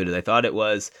isn't as good as I thought it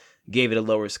was, gave it a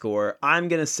lower score. I'm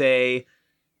going to say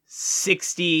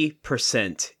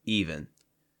 60% even.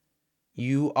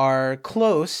 You are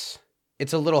close.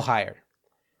 It's a little higher.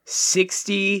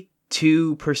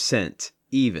 62%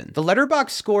 even. The Letterboxd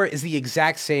score is the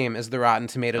exact same as the Rotten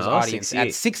Tomatoes Oh, audience at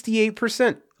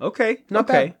 68%. Okay. Not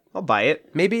okay. bad. I'll buy it.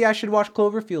 Maybe I should watch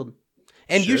Cloverfield.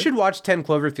 And you Sure. should watch 10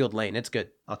 Cloverfield Lane. It's good.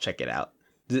 I'll check it out.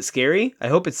 Is it scary? I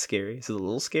hope it's scary. Is it a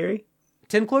little scary?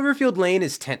 10 Cloverfield Lane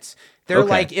is tense. They're Okay.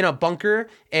 like in a bunker,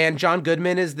 and John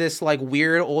Goodman is this like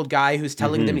weird old guy who's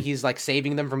telling them he's like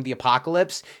saving them from the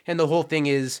apocalypse. And the whole thing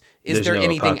is There's there no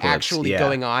anything apocalypse, actually yeah.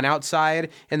 going on outside?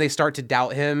 And they start to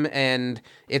doubt him, and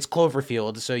it's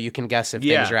Cloverfield, so you can guess if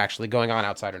Yeah. things are actually going on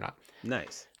outside or not.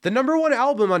 Nice. The number one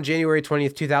album on January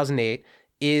 20th, 2008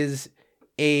 is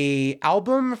a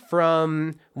album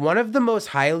from one of the most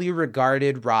highly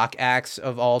regarded rock acts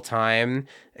of all time,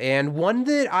 and one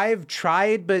that I've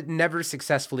tried but never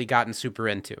successfully gotten super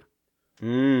into.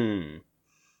 Are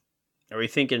we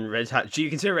thinking Red Hot? Do you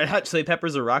consider Red Hot Chili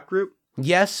Peppers a rock group?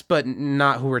 Yes, but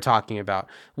not who we're talking about.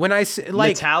 When I say,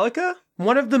 like, Metallica?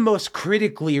 one of the most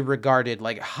critically regarded,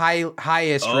 like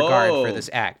highest regard for Oh. this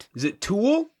act. Is it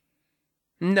Tool?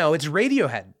 No, it's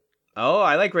Radiohead. Oh,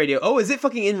 I like Radio. Oh, is it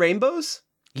fucking In Rainbows?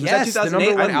 Was that Yes, the 2008?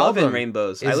 number one I love In album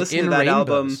Rainbows. I is listened In to that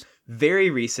album Rainbows. very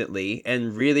recently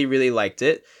and really, really liked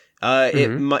it.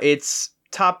 Mm-hmm. It's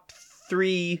top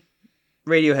 3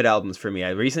 Radiohead albums for me. I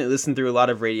recently listened through a lot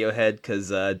of Radiohead because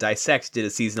Dissect did a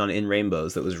season on In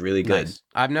Rainbows that was really good. Nice.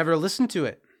 I've never listened to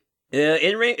it.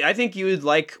 I think you would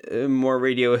like more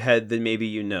Radiohead than maybe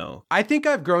you know. I think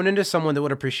I've grown into someone that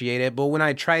would appreciate it, but when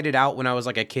I tried it out when I was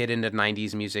like a kid into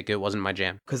 90s music, it wasn't my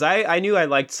jam. Because I knew I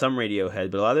liked some Radiohead,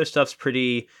 but a lot of their stuff's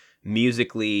pretty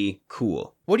musically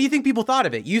cool. What do you think people thought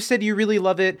of it? You said you really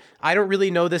love it. I don't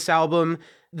really know this album.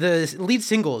 The lead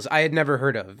singles I had never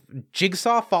heard of.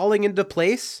 Jigsaw Falling Into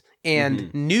Place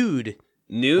and Nude.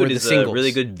 Or Nude the is singles. a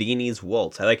really good Viennese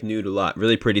waltz. I like Nude a lot.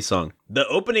 Really pretty song. The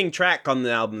opening track on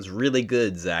the album's really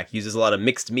good, Zach. Uses a lot of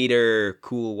mixed meter,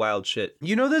 cool, wild shit.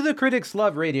 You know that the critics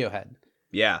love Radiohead.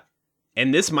 Yeah.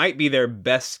 And this might be their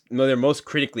most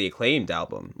critically acclaimed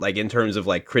album. Like, in terms of,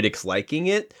 like, critics liking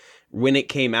it. When it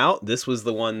came out, this was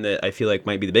the one that I feel like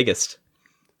might be the biggest.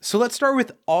 So let's start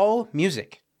with all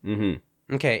music.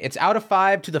 Mm-hmm. Okay, it's out of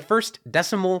 5 to the first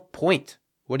decimal point.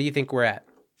 What do you think we're at?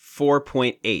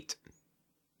 4.8.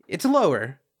 It's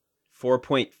lower.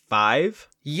 4.5?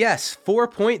 Yes,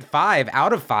 4.5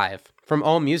 out of 5 from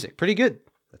all music. Pretty good.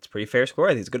 That's a pretty fair score. I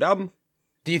think it's a good album.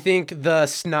 Do you think the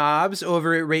snobs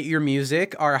over at Rate Your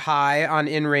Music are high on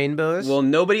In Rainbows? Well,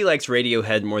 nobody likes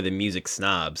Radiohead more than music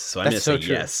snobs, so I'm going to say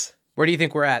true. yes. Where do you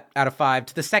think we're at out of 5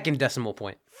 to the second decimal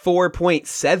point?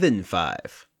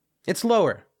 4.75. It's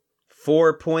lower.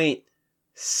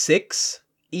 4.6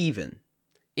 even.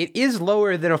 It is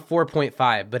lower than a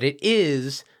 4.5, but it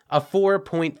is a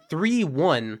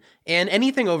 4.31, and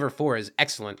anything over 4 is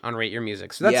excellent on Rate Your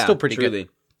Music, so that's still pretty truly good.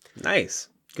 Nice.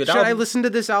 Good Should album. I listen to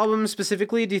this album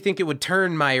specifically? Do you think it would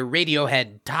turn my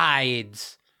Radiohead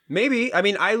tides? Maybe. I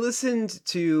mean, I listened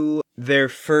to their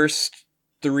first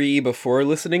 3 before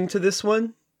listening to this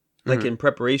one, like in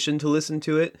preparation to listen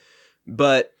to it,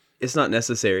 but it's not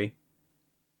necessary.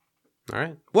 All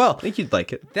right. Well, I think you'd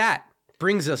like it. that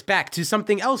brings us back to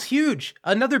something else huge.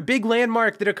 Another big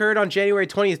landmark that occurred on January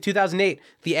 20th, 2008,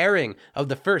 the airing of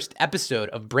the first episode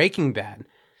of Breaking Bad.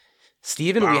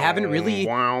 Steven, we haven't really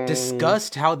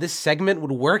discussed how this segment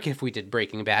would work if we did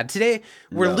Breaking Bad. Today,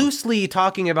 we're loosely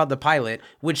talking about the pilot,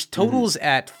 which totals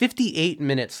at 58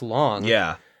 minutes long.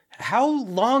 Yeah. How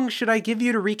long should I give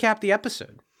you to recap the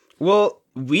episode? Well,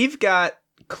 we've got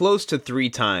close to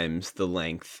 3 times the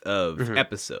length of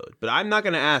episode, but I'm not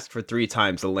going to ask for 3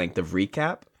 times the length of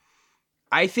recap.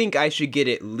 I think I should get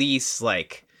at least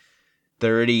like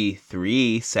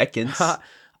 33 seconds.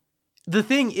 The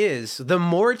thing is, the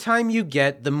more time you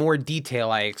get, the more detail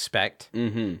I expect.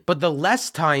 But the less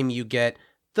time you get,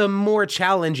 the more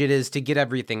challenge it is to get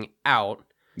everything out.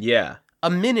 Yeah.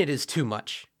 A minute is too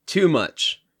much. Too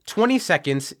much. 20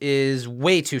 seconds is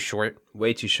way too short.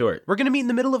 Way too short. We're going to meet in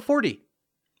the middle of 40.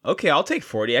 Okay, I'll take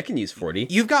 40. I can use 40.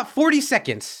 You've got 40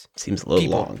 seconds. Seems a little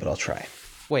People. long, but I'll try.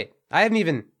 Wait, I haven't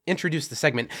even introduced the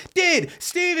segment. Did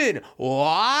Steven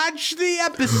watch the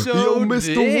episode this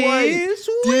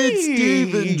week?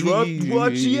 Steven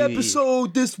watch the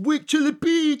episode this week? Chili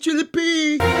P, Chili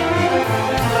P.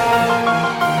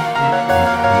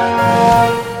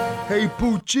 Hey,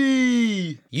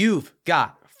 Poochie. You've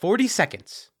got 40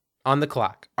 seconds on the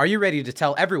clock. Are you ready to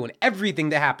tell everyone everything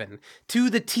that happened to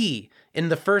the T in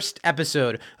the first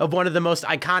episode of one of the most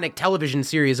iconic television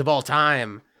series of all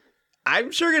time?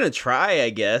 I'm sure gonna try, I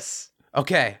guess.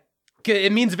 Okay.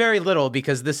 It means very little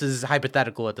because this is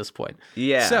hypothetical at this point.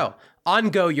 Yeah. So, on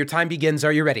go, your time begins.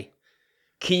 Are you ready?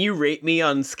 Can you rate me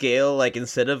on scale? Like,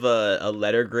 instead of a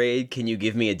letter grade, can you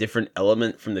give me a different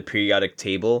element from the periodic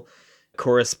table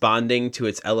corresponding to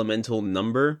its elemental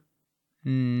number?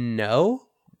 No.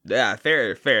 Yeah,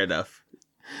 fair enough.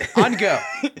 On go.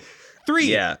 3,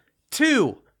 Yeah.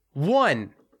 2,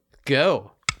 1,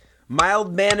 go.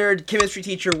 Mild-mannered chemistry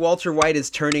teacher Walter White is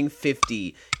turning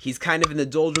 50. He's kind of in the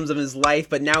doldrums of his life,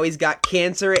 but now he's got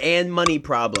cancer and money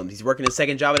problems. He's working a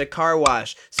second job at a car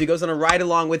wash, so he goes on a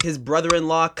ride-along with his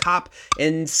brother-in-law, cop,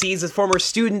 and sees a former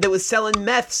student that was selling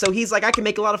meth, so he's like, I can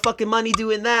make a lot of fucking money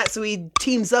doing that, so he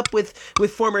teams up with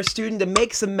former student to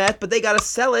make some meth, but they gotta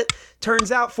sell it.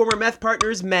 Turns out former meth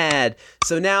partner's mad,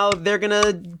 so now they're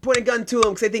gonna point a gun to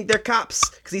him because they think they're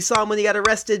cops, because he saw him when he got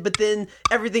arrested, but then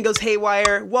everything goes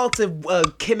haywire. Walt's a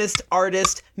chemist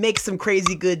artist, makes some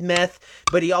crazy good meth,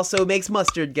 but he also makes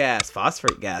mustard gas,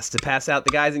 phosphoric gas, to pass out the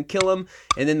guys and kill them.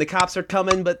 And then the cops are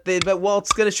coming, but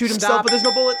Walt's gonna shoot himself, Stop. but there's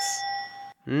no bullets.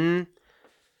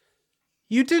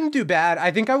 You didn't do bad. I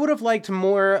think I would have liked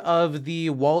more of the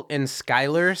Walt and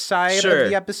Skylar side Sure. of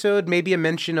the episode. Maybe a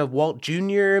mention of Walt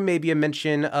Jr., maybe a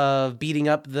mention of beating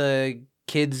up the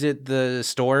kids at the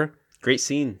store. Great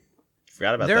scene.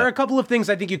 Forgot about There are a that. couple of things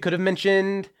I think you could have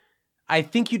mentioned. I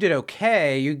think you did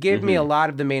okay. You gave me a lot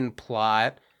of the main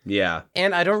plot. Yeah.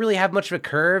 And I don't really have much of a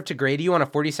curve to grade you on a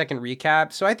 40-second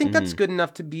recap, so I think that's good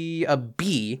enough to be a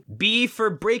B. B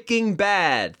for Breaking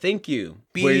Bad. Thank you.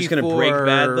 B We're just gonna break for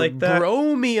bad like that?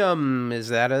 Bromium. Is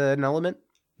that an element?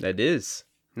 That is.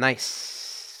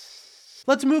 Nice.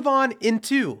 Let's move on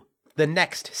into the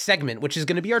next segment, which is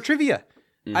going to be our trivia.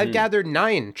 I've gathered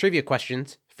 9 trivia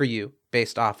questions for you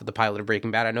based off of the pilot of Breaking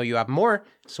Bad. I know you have more,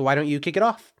 so why don't you kick it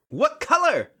off? What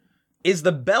color is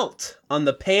the belt on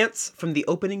the pants from the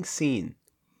opening scene?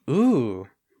 Ooh,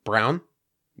 brown.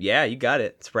 Yeah, you got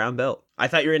it. It's a brown belt. I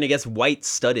thought you were going to guess white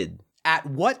studded. At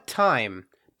what time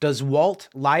does Walt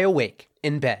lie awake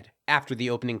in bed after the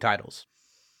opening titles?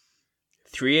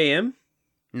 3 a.m.?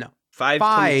 No.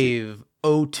 5:22.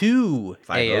 5:02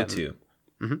 a.m.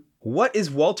 5:02. What is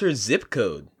Walter's zip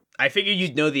code? I figured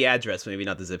you'd know the address, maybe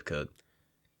not the zip code.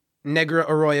 Negra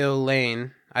Arroyo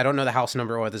Lane. I don't know the house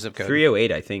number or the zip code.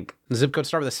 308, I think. The zip code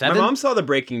start with a 7? My mom saw the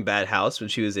Breaking Bad house when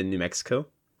she was in New Mexico.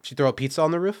 She throw a pizza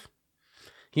on the roof?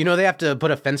 You know they have to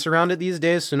put a fence around it these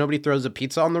days so nobody throws a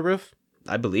pizza on the roof?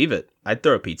 I believe it. I'd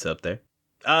throw a pizza up there.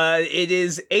 It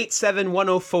is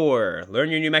 87104. Learn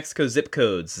your New Mexico zip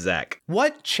codes, Zach.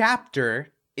 What chapter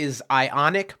is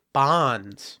Ionic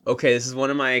Bonds? Okay, this is one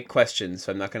of my questions,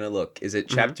 so I'm not going to look. Is it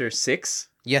chapter 6?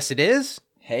 Yes, it is.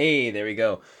 Hey, there we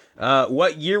go.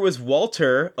 What year was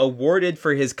Walter awarded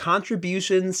for his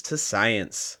contributions to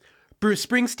science? Bruce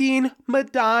Springsteen,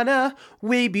 Madonna,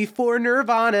 way before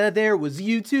Nirvana, there was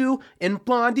U2 and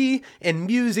Blondie, and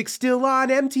music still on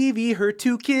MTV. Her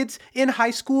 2 kids in high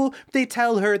school, they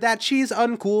tell her that she's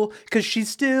uncool, cause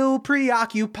she's still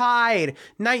preoccupied.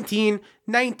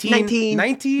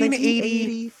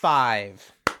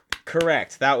 1985.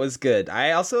 Correct. That was good.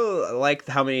 I also like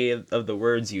how many of the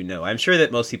words you know. I'm sure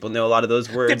that most people know a lot of those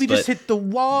words. Debbie just hit the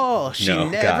wall. She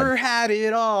never had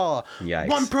it all. Yikes.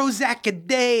 1 Prozac a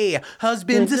day.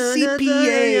 Husband's a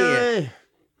CPA.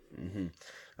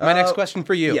 My next question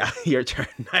for you. Yeah, your turn.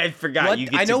 I forgot. You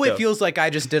get I know to it feels like I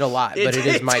just did a lot, but it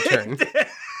is my turn.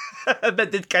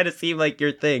 That did kind of seem like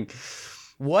your thing.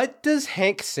 What does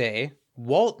Hank say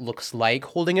Walt looks like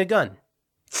holding a gun?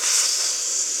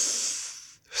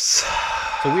 It's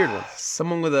a weird one.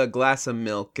 Someone with a glass of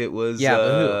milk. It was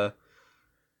but who?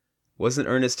 Wasn't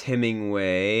Ernest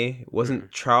Hemingway. It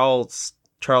wasn't Charlton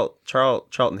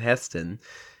Heston.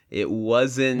 It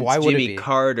wasn't Jimmy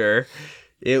Carter.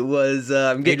 It was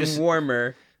I'm getting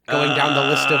warmer. Going down the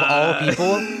list of all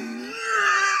people. In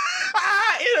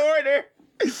order.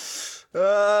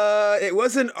 It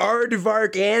wasn't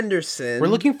Aardvark Anderson. We're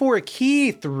looking for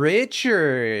Keith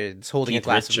Richards holding a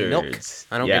glass of milk.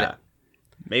 I don't get it.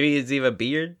 Maybe it's even a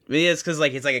beard. Maybe it's because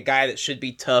it's like a guy that should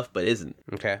be tough but isn't.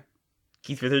 Okay.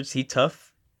 Keith Richards, he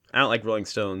tough? I don't like Rolling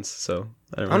Stones, so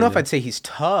I don't know if I'd say he's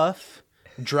tough.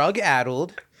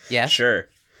 Drug-addled. Yes. Sure.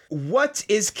 What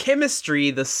is chemistry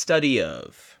the study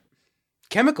of?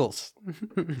 Chemicals.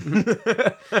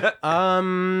 The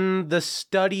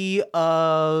study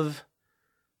of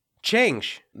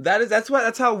change.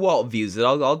 That's how Walt views it.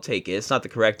 I'll take it. It's not the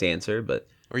correct answer, but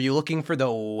Were you looking for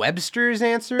the Webster's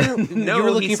answer? No, you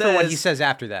were looking for what he says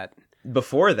after that.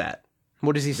 Before that.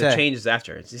 What does he say? The change is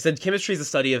after. He said chemistry is the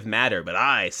study of matter, but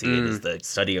I see it as the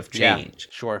study of change.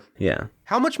 Yeah, sure. Yeah.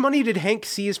 How much money did Hank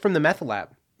seize from the meth lab?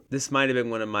 This might have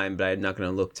been one of mine, but I'm not going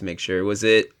to look to make sure. Was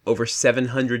it over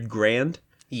 700 grand?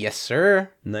 Yes, sir.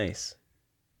 Nice.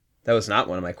 That was not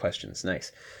one of my questions.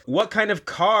 Nice. What kind of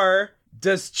car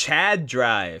does Chad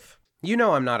drive? You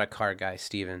know I'm not a car guy,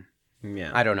 Steven.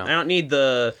 Yeah. I don't know. I don't need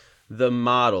the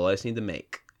model. I just need the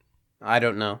make. I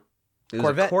don't know. It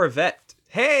was a Corvette.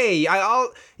 Hey,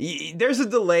 there's a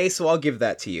delay, so I'll give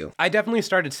that to you. I definitely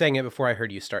started saying it before I heard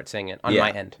you start saying it on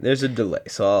my end. There's a delay,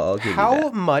 so I'll give you that. How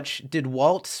much did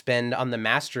Walt spend on the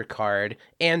MasterCard,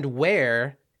 and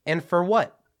where, and for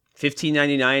what?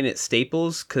 $15.99 at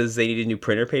Staples because they needed new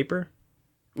printer paper.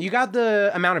 You got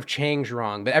the amount of change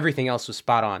wrong, but everything else was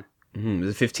spot on.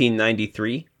 Was it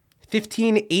 $15.93?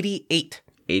 $15.88.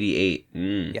 88.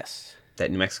 Yes. That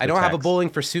New Mexico I don't tax. have a Bowling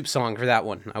for Soup song for that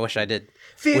one. I wish I did.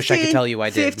 Wish I could tell you I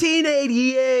did.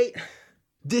 1588.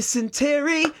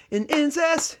 Dysentery and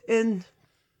incest and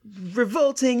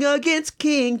revolting against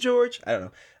King George. I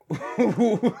don't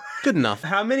know. Good enough.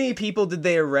 How many people did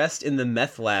they arrest in the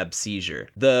meth lab seizure?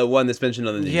 The one that's mentioned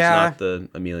on the news, not the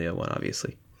Amelia one,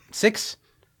 obviously. 6?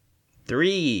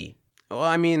 3. Well,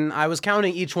 I mean, I was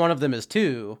counting each one of them as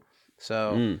 2.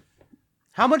 So,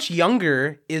 how much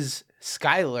younger is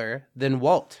Skylar than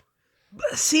Walt?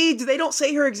 See, they don't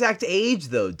say her exact age,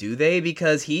 though, do they?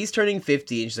 Because he's turning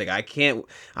 50, and she's like,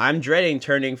 I'm dreading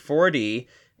turning 40.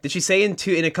 Did she say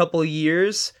in a couple of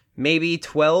years? Maybe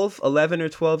 11 or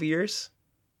 12 years?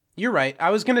 You're right. I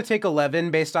was going to take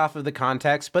 11 based off of the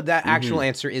context, but that actual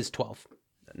answer is 12.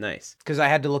 Nice. Because I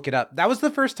had to look it up. That was the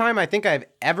first time I think I've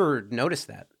ever noticed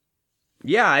that.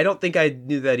 Yeah, I don't think I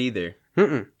knew that either.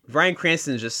 Bryan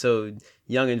Cranston's just so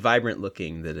young and vibrant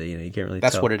looking that you can't really tell.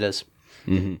 That's what it is.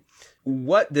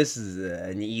 This is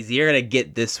an easy. You're gonna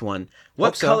get this one.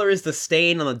 What color is the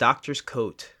stain on the doctor's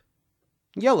coat?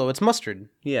 Yellow. It's mustard.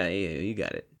 Yeah, you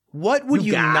got it. What would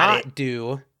you not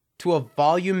do to a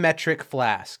volumetric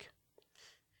flask?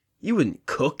 You wouldn't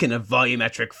cook in a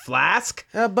volumetric flask.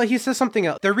 But he says something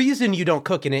else. The reason you don't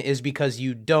cook in it is because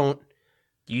you don't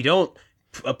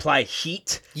apply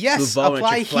heat. Yes, to a volumetric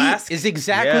apply flask? heat is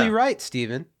exactly right,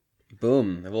 Steven.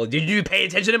 Boom. Well, did you pay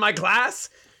attention in my class?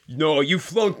 No, you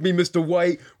flunked me, Mr.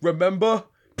 White. Remember?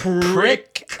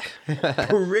 Prick.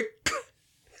 Prick.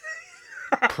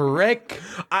 Prick.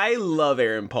 I love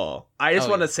Aaron Paul. I just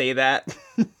Oh, want to yeah. say that.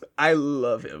 I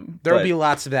love him. There will but- be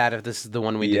lots of that if this is the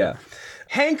one we do.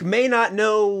 Hank may not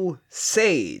know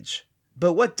Sage,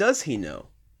 but what does he know?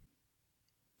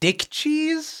 Dick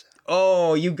cheese?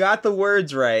 Oh, you got the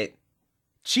words right.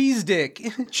 Cheese dick.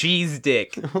 Cheese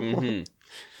dick. Mhm.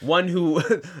 One who,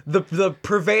 the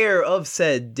purveyor of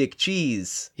said dick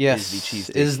cheese. Yes. Is the cheese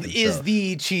dick. Is himself.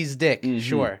 the cheese dick.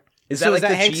 Sure. Is that like the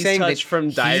Hank cheese saying touch that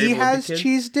from Diary of he a Wimpy has Kid?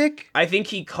 cheese dick? I think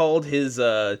he called his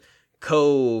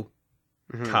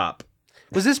co-cop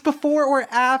Was this before or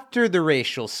after the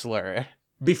racial slur?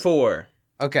 before.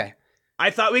 Okay. I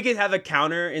thought we could have a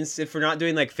counter, if we're not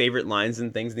doing like favorite lines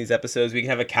and things in these episodes, we can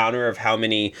have a counter of how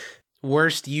many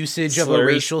Worst usage of a Slurs.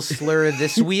 racial slur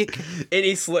this week?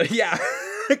 any slur. Yeah,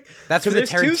 That's for the there's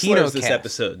two Tarantino slurs this cast.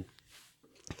 episode.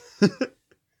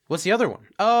 What's the other one?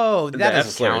 Oh, that The F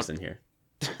doesn't slurs count. in here.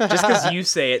 Just because you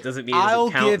say it doesn't mean it doesn't I'll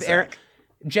count. give Aaron. Zach.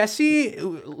 Jesse,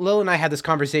 Lil and I had this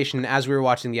conversation as we were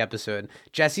watching the episode.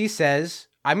 Jesse says,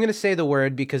 I'm going to say the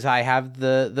word because I have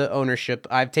the ownership.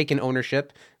 I've taken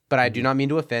ownership, but I do not mean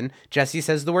to offend. Jesse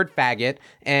says the word faggot,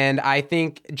 and I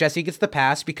think Jesse gets the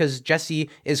pass because Jesse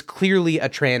is clearly a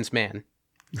trans man.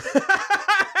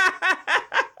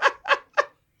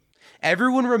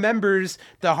 Everyone remembers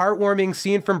the heartwarming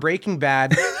scene from Breaking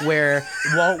Bad where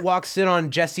Walt walks in on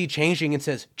Jesse changing and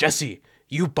says, Jesse,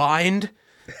 you bind?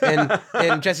 And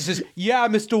Jesse says, yeah,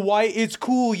 Mr. White, it's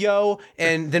cool, yo.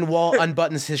 And then Walt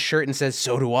unbuttons his shirt and says,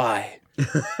 so do I.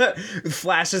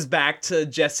 Flashes back to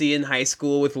Jesse in high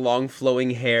school with long flowing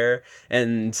hair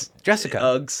and Jessica.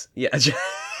 Uggs. Yeah. Jessica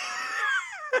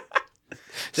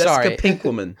Sorry.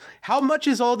 Pinkwoman. How much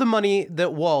is all the money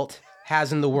that Walt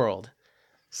has in the world?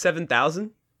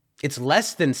 7,000? It's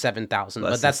less than 7,000,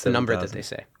 but Less that's the than number that 7,000. they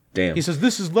say. Damn. He says,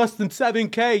 this is less than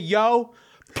 7K, yo.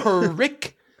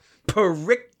 Prick.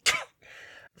 Prick.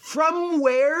 From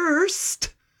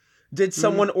where'st did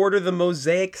someone order the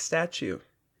mosaic statue?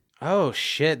 Oh,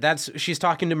 shit. She's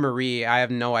talking to Marie. I have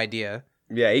no idea.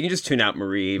 Yeah, you can just tune out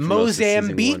Marie. For most of season one.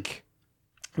 Mozambique?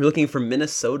 We're looking for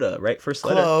Minnesota, right? First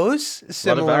letter. Close. A lot of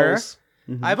Similar. vowels.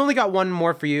 I've only got one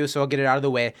more for you, so I'll get it out of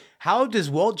the way. How does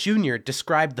Walt Jr.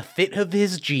 describe the fit of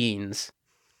his jeans?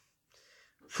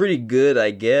 Pretty good,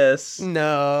 I guess.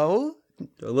 No.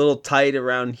 A little tight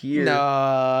around here.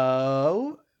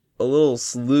 No. A little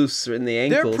loose in the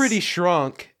ankles. They're pretty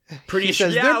shrunk. Pretty He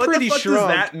says yeah, they're what pretty the fuck shrunk. does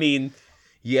that mean?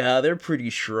 Yeah, they're pretty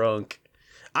shrunk.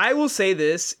 I will say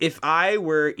this, if I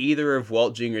were either of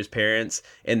Walt Jr.'s parents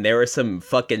and there were some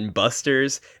fucking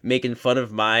busters making fun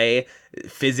of my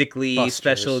physically Busters.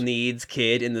 special needs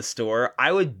kid in the store,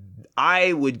 I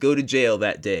would go to jail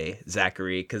that day,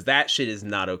 Zachary, because that shit is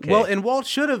not okay. Well, and Walt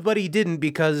should have, but he didn't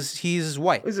because he's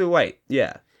white. He's a white,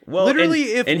 yeah. Well,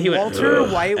 Literally, and if he went, Walter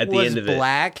 "Ugh," White at the was end of it.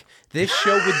 black, this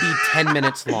show would be 10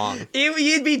 minutes long.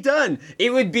 You'd be done.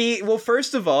 It would be, well,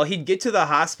 first of all, he'd get to the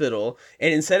hospital,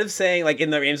 and instead of saying, like,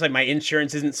 in the range, like, my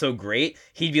insurance isn't so great,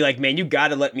 he'd be like, man, you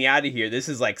gotta let me out of here. This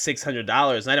is like $600,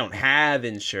 and I don't have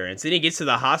insurance. Then he gets to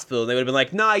the hospital, and they would have been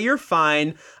like, nah, you're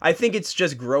fine. I think it's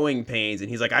just growing pains. And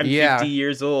he's like, I'm 50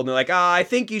 years old. And they're like, I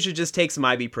think you should just take some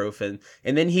ibuprofen.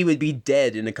 And then he would be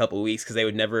dead in a couple weeks because they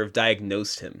would never have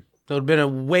diagnosed him. It would have been a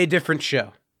way different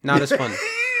show. Not as fun.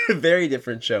 Very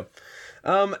different show.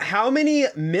 How many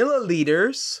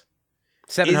milliliters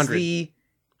 700. is the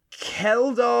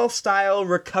Keldal style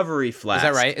recovery flask?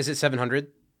 Is that right? Is it 700?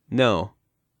 No.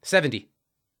 70.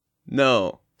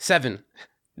 No. 7.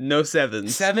 No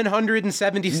sevens.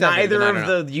 777. Neither but I don't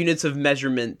know. of the units of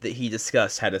measurement that he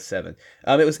discussed had a 7.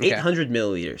 It was Okay. 800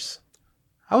 milliliters.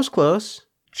 I was close.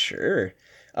 Sure.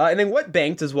 And then what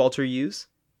bank does Walter use?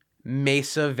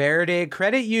 Mesa Verde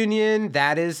Credit Union.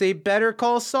 That is a Better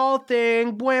Call Saul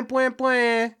thing. Bwah, bwah,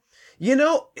 bwah. You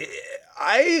know,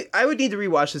 I would need to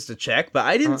rewatch this to check, but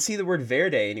I didn't see the word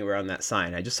Verde anywhere on that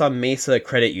sign. I just saw Mesa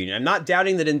Credit Union. I'm not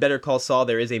doubting that in Better Call Saul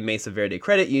there is a Mesa Verde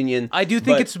Credit Union. I do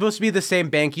think but it's supposed to be the same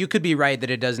bank. You could be right that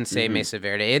it doesn't say Mesa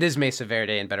Verde. It is Mesa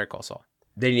Verde in Better Call Saul.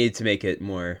 They needed to make it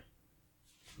more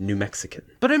New Mexican.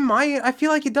 But I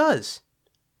feel like it does.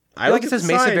 I feel like it says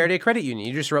Mesa Verde Credit Union.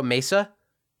 You just wrote Mesa.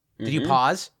 Did you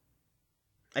pause?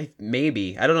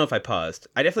 Maybe. I don't know if I paused.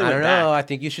 I definitely I went don't know. back. I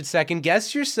think you should second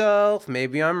guess yourself.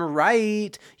 Maybe I'm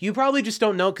right. You probably just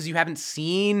don't know because you haven't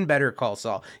seen Better Call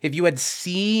Saul. If you had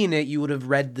seen it, you would have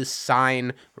read the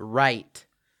sign right.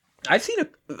 I've seen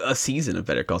a season of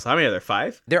Better Call Saul. How many are there?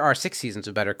 5? There are 6 seasons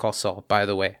of Better Call Saul, by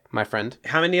the way, my friend.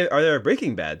 How many are there of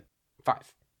Breaking Bad?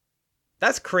 5.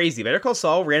 That's crazy. Better Call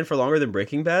Saul ran for longer than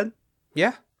Breaking Bad?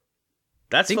 Yeah.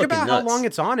 That's Think fucking about nuts. how long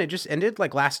it's on. It just ended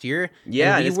like last year.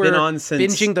 Yeah, and it's been on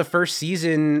since binging the first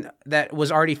season that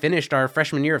was already finished our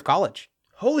freshman year of college.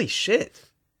 Holy shit.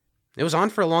 It was on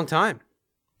for a long time.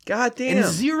 God damn. And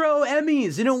 0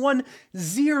 Emmys. And it won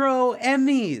 0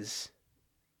 Emmys.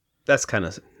 That's kind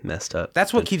of messed up.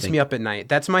 That's what keeps me up at night.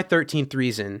 That's my 13th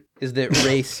reason, is that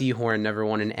Ray Seahorn never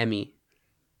won an Emmy.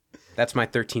 That's my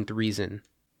 13th reason.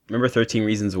 Remember 13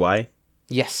 Reasons Why?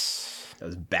 Yes. That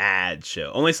was a bad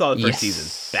show. Only saw the first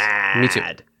season. Bad. Me too.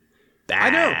 Bad. I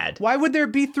know. Why would there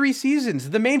be 3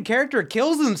 seasons? The main character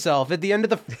kills himself at the end of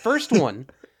the first one.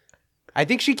 I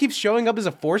think she keeps showing up as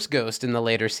a Force ghost in the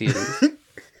later seasons.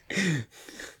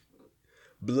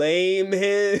 Blame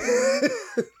him.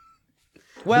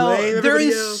 Well, Blame there everybody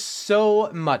is else.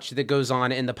 so much that goes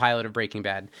on in the pilot of Breaking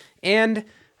Bad. And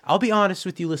I'll be honest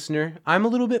with you, listener. I'm a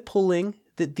little bit pulling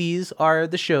that these are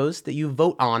the shows that you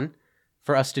vote on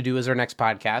for us to do as our next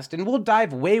podcast. And we'll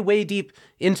dive way, way deep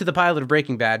into the pilot of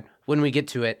Breaking Bad when we get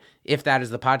to it, if that is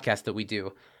the podcast that we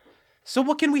do. So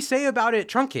what can we say about it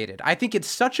truncated? I think it's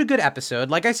such a good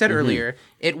episode. Like I said earlier,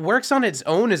 it works on its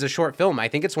own as a short film. I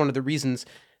think it's one of the reasons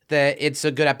that it's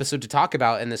a good episode to talk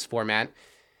about in this format.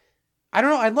 I don't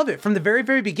know. I love it. From the very,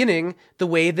 very beginning, the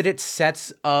way that it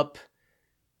sets up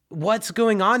what's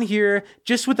going on here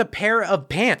just with a pair of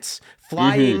pants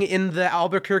flying in the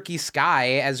Albuquerque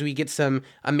sky as we get some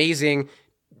amazing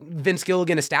Vince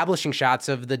Gilligan establishing shots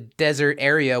of the desert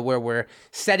area where we're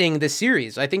setting this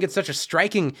series. I think it's such a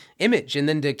striking image. And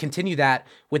then to continue that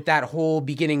with that whole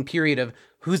beginning period of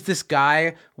who's this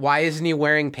guy? Why isn't he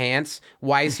wearing pants?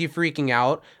 Why is he freaking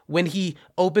out? When he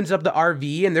opens up the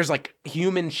RV and there's like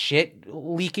human shit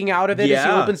leaking out of it as he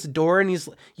opens the door and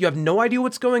you have no idea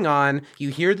what's going on. You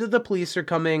hear that the police are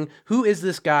coming. Who is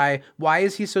this guy? Why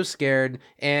is he so scared?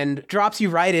 And drops you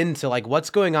right into like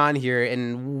what's going on here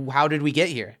and how did we get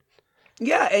here?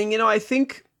 Yeah, and I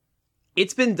think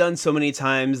it's been done so many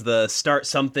times, the start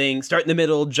something, start in the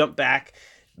middle, jump back.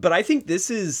 But I think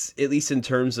this is, at least in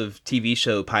terms of TV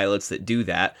show pilots that do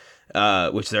that,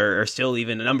 which there are still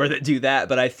even a number that do that.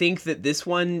 But I think that this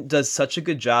one does such a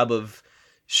good job of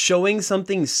showing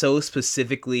something so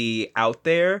specifically out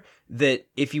there that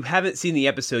if you haven't seen the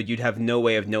episode, you'd have no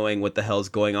way of knowing what the hell's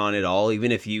going on at all,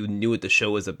 even if you knew what the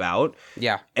show was about.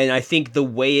 Yeah. And I think the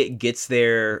way it gets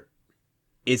there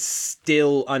is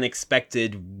still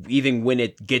unexpected, even when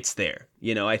it gets there.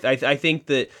 I think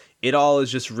that it all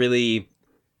is just really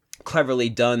cleverly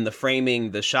done. The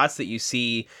framing, the shots that you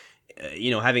see,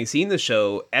 having seen the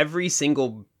show, every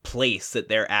single place that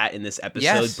they're at in this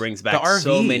episode brings back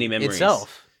so many memories.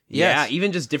 Itself. Yeah,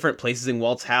 even just different places in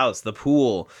Walt's house, the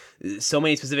pool, so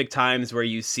many specific times where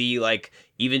you see like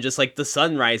even just like the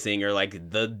sun rising or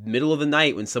like the middle of the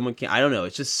night when someone I don't know.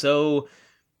 It's just so.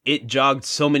 It jogged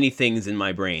so many things in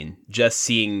my brain just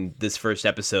seeing this first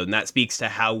episode. And that speaks to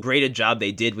how great a job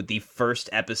they did with the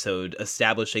first episode,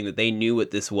 establishing that they knew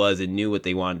what this was and knew what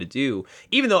they wanted to do.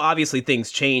 Even though obviously things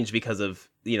changed because of,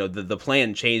 the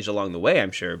plan changed along the way,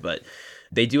 I'm sure. But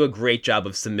they do a great job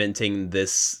of cementing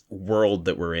this world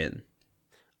that we're in.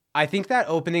 I think that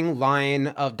opening line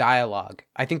of dialogue,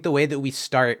 I think the way that we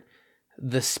start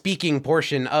the speaking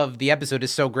portion of the episode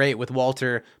is so great with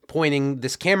Walter pointing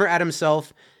this camera at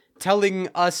himself, telling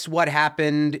us what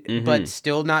happened, but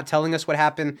still not telling us what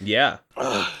happened. Yeah.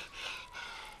 My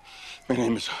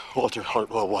name is Walter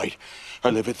Hartwell White. I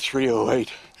live at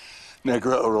 308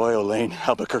 Negra Arroyo Lane,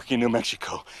 Albuquerque, New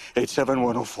Mexico,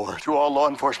 87104. To all law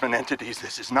enforcement entities,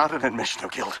 this is not an admission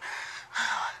of guilt.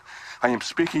 I am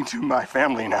speaking to my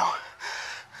family now.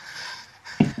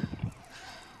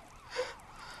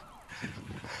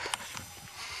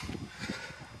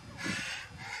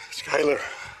 Skylar,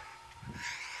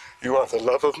 you are the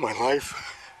love of my life.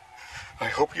 I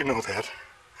hope you know that.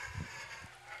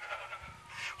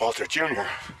 Walter Jr.,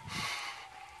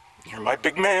 you're my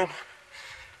big man.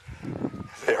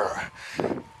 There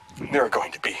are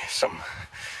going to be some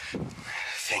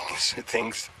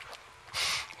things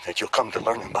that you'll come to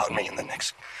learn about me in the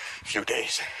next few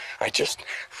days. I just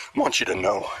want you to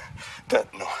know that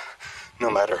no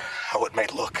matter how it may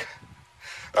look,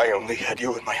 I only had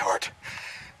you in my heart.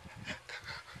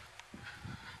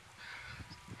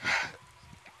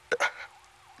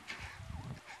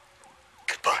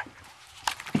 Goodbye.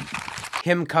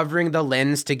 Him covering the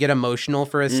lens to get emotional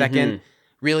for a second,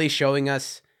 really showing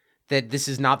us that this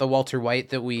is not the Walter White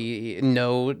that we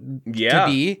know to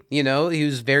be. He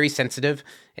was very sensitive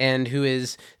and who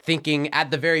is thinking at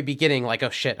the very beginning like, oh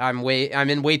shit, I'm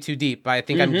in way too deep. I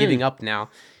think I'm giving up now.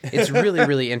 It's really,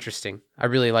 really interesting. I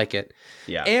really like it.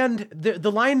 Yeah. And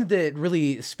the line that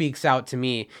really speaks out to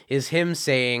me is him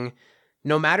saying,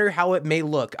 no matter how it may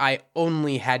look, I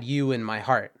only had you in my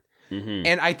heart.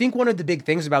 And I think one of the big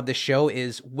things about this show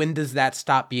is, when does that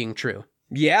stop being true?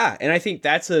 Yeah, and I think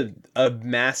that's a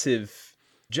massive...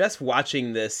 Just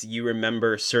watching this, you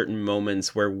remember certain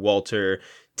moments where Walter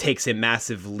takes a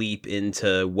massive leap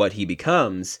into what he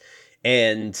becomes.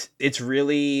 And it's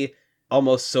really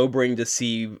almost sobering to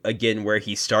see, again, where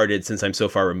he started, since I'm so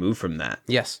far removed from that.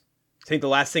 Yes. I think the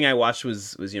last thing I watched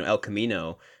was El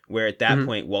Camino, where at that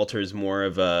point, Walter's more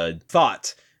of a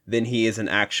thought than he is an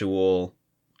actual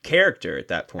character at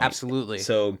that point. Absolutely.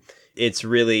 So it's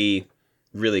really,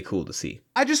 really cool to see.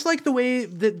 I just like the way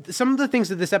that some of the things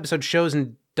that this episode shows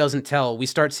and doesn't tell. We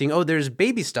start seeing, there's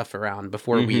baby stuff around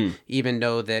before we even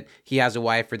know that he has a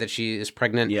wife or that she is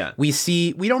pregnant. Yeah. We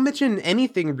don't mention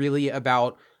anything really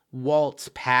about Walt's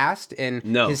past and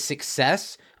his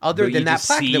success other But than you that just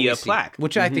plaque see that we a see, plaque.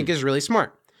 which I think is really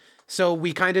smart. So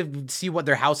we kind of see what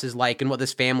their house is like and what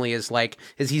this family is like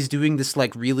as he's doing this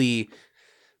like really,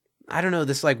 I don't know,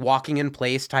 this like walking in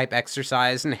place type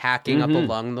exercise and hacking up a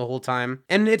lung the whole time.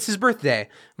 And it's his birthday.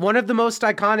 One of the most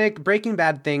iconic Breaking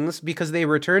Bad things, because they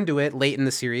return to it late in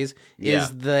the series,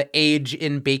 is the age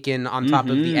in bacon on top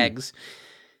of the eggs.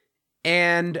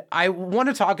 And I want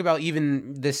to talk about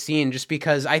even this scene just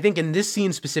because I think in this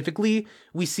scene specifically,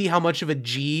 we see how much of a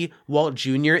G Walt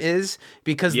Jr. is,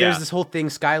 because there's this whole thing.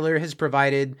 Skylar has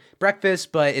provided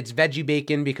breakfast, but it's veggie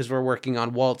bacon because we're working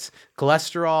on Walt's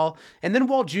cholesterol. And then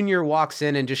Walt Jr. walks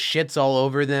in and just shits all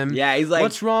over them. Yeah, he's like,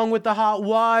 "What's wrong with the hot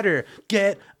water?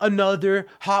 Get another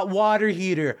hot water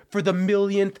heater for the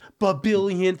millionth,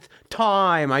 billionth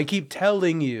time. I keep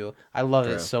telling you." I love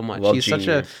it so much. Walt He's Jr. such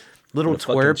a little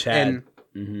twerp,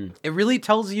 and it really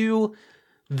tells you,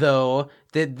 though,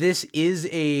 that this is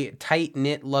a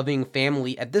tight-knit, loving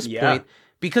family at this point,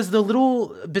 because the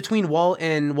little between Walt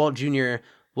and Walt Jr.,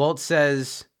 Walt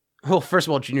says, well, first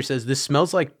Walt Jr. says, "This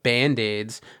smells like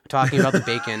Band-Aids," talking about the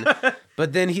bacon.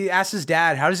 But then he asks his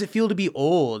dad, "How does it feel to be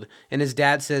old?" And his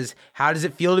dad says, "How does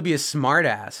it feel to be a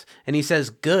smartass?" And he says,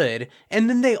 "Good." And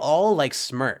then they all like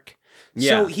smirk.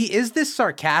 So he is this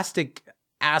sarcastic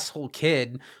asshole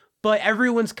kid, but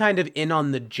everyone's kind of in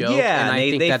on the joke. Yeah, and I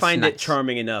think they that's find nice. it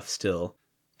charming enough still,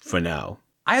 for now.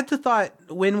 I had the thought,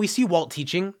 when we see Walt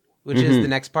teaching, which is the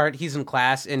next part, he's in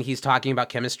class and he's talking about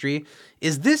chemistry.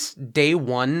 Is this day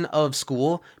one of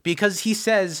school? Because he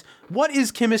says, "What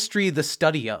is chemistry the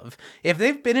study of?" If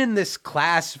they've been in this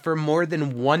class for more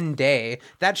than one day,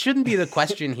 that shouldn't be the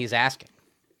question he's asking.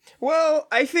 Well,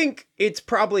 I think it's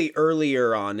probably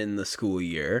earlier on in the school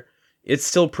year. It's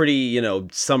still pretty,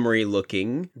 summery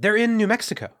looking. They're in New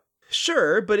Mexico.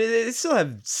 Sure, but it still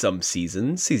have some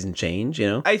season change,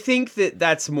 I think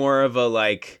that's more of a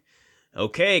like,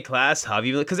 okay, class, how have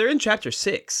you... Because they're in chapter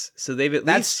 6, so they've at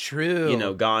least,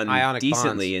 true. gone Ionic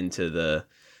decently into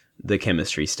the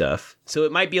chemistry stuff. So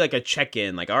it might be like a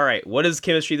check-in, like, all right, what is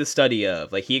chemistry the study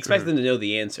of? Like, he expects them to know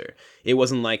the answer. It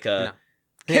wasn't like a... No.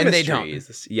 And they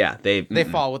Chemistry don't. They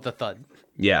fall with the thud.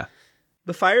 Yeah.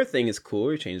 The fire thing is cool.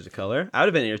 We changed the color. I would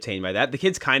have been entertained by that. The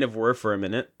kids kind of were for a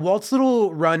minute. Walt's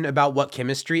little run about what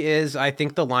chemistry is, I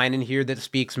think the line in here that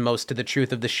speaks most to the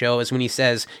truth of the show is when he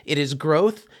says, "It is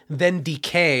growth, then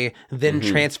decay, then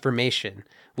transformation,"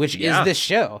 which is this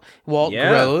show. Walt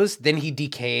grows, then he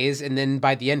decays, and then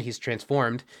by the end he's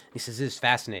transformed. He says, "This is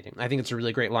fascinating." I think it's a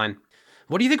really great line.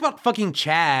 What do you think about fucking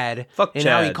Chad? Fuck and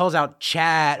Chad. how he calls out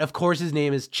Chad. Of course his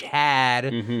name is Chad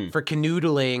for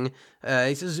canoodling.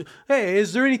 He says, "Hey,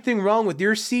 is there anything wrong with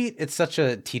your seat?" It's such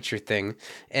a teacher thing.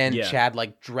 And Chad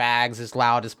like drags as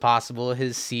loud as possible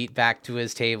his seat back to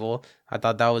his table. I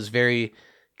thought that was very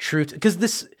true. Because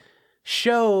this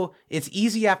show, it's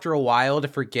easy after a while to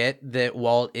forget that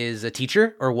Walt is a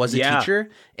teacher or was a teacher.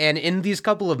 And in these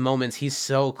couple of moments, he's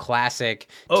so classic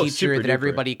teacher that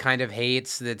everybody kind of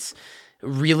hates, that's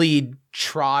really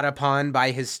trod upon by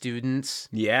his students.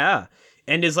 Yeah.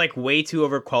 And is like way too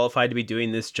overqualified to be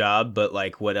doing this job, but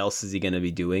like what else is he going to be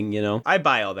doing, I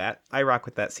buy all that. I rock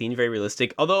with that scene. Very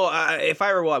realistic. Although if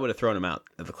I were Walt, I would have thrown him out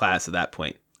of the class at that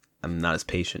point. I'm not as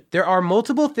patient. There are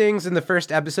multiple things in the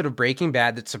first episode of Breaking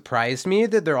Bad that surprised me,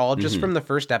 that they're all just from the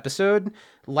first episode,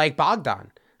 like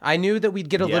Bogdan. I knew that we'd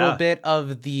get a little bit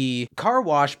of the car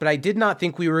wash, but I did not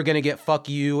think we were going to get fuck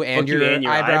you and your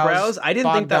eyebrows. I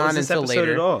didn't think that was this until episode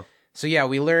later. at all. So yeah,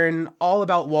 we learn all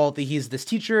about Walt, that he's this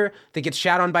teacher that gets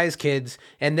shat on by his kids,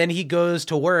 and then he goes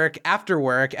to work after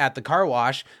work at the car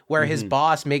wash where his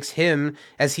boss makes him,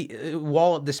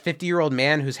 Walt, this 50-year-old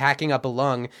man who's hacking up a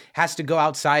lung, has to go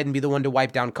outside and be the one to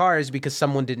wipe down cars because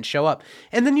someone didn't show up.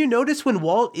 And then you notice when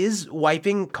Walt is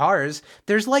wiping cars,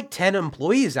 there's like 10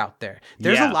 employees out there.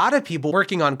 There's a lot of people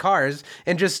working on cars,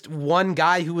 and just one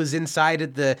guy who was inside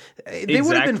at they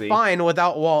would have been fine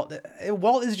without Walt.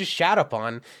 Walt is just shat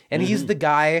upon, and he's the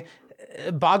guy.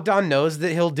 Bogdan knows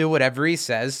that he'll do whatever he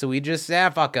says, so we just,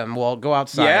 fuck him, Walt, go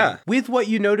outside. Yeah. With what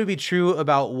you know to be true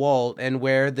about Walt and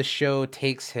where the show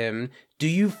takes him, do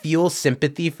you feel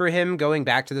sympathy for him going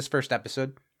back to this first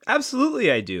episode?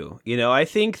 Absolutely, I do. I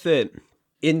think that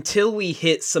until we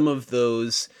hit some of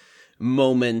those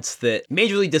moments that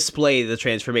majorly display the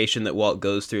transformation that Walt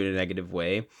goes through in a negative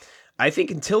way, I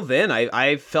think until then,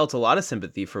 I felt a lot of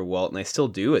sympathy for Walt, and I still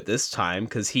do at this time,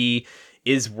 because he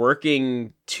is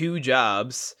working 2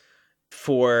 jobs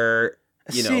for,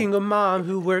 Seeing a mom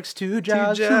who works 2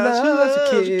 jobs, who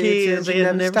loves her kids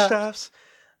and never stops.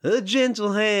 A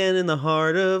gentle hand in the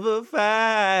heart of a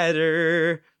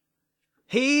fighter.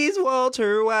 He's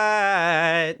Walter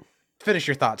White. Finish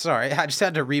your thoughts. Sorry, I just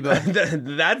had to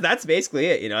reboot. That's basically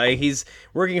it. He's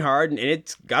working hard, and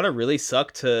it's gotta really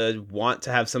suck to want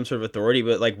to have some sort of authority.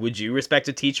 But would you respect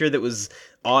a teacher that was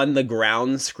on the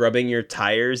ground scrubbing your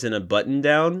tires in a button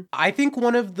down? I think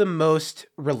one of the most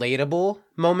relatable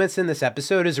moments in this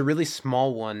episode is a really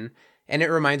small one. And it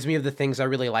reminds me of the things I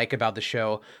really like about the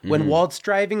show. When Walt's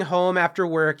driving home after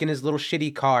work in his little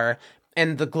shitty car,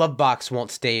 and the glove box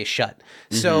won't stay shut.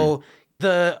 So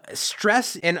the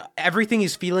stress and everything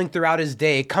he's feeling throughout his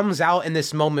day comes out in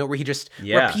this moment where he just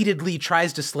repeatedly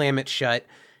tries to slam it shut.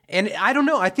 And I don't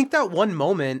know, I think that one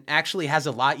moment actually has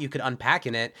a lot you could unpack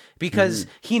in it, because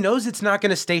he knows it's not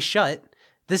going to stay shut.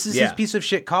 This is his piece of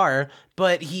shit car,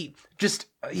 but he's just,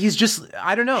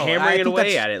 I don't know. Hammering it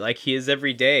away at it like he is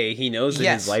every day. He knows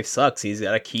that his life sucks. He's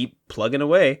got to keep plugging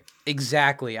away.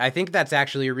 Exactly. I think that's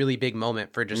actually a really big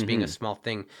moment for just being a small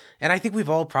thing. And I think we've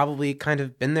all probably kind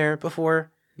of been there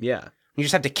before. Yeah. You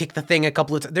just have to kick the thing a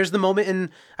couple of times. There's the moment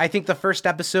in, I think, the first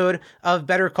episode of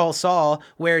Better Call Saul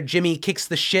where Jimmy kicks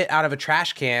the shit out of a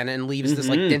trash can and leaves this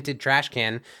dented trash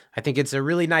can. I think it's a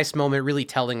really nice moment, really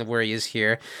telling of where he is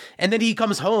here. And then he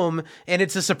comes home and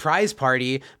it's a surprise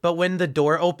party. But when the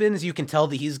door opens, you can tell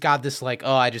that he's got this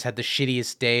I just had the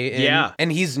shittiest day. And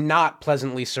he's not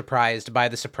pleasantly surprised by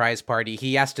the surprise party.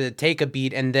 He has to take a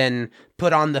beat and then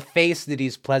put on the face that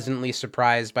he's pleasantly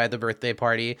surprised by the birthday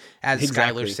party, as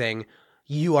Skylar's saying,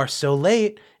 "You are so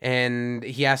late," and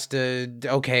he has to,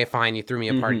 okay, fine, you threw me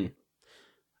a party.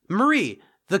 Marie,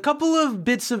 the couple of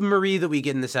bits of Marie that we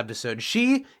get in this episode,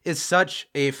 she is such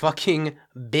a fucking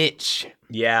bitch.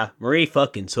 Yeah, Marie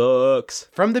fucking sucks.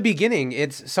 From the beginning,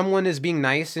 it's someone is being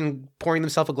nice and pouring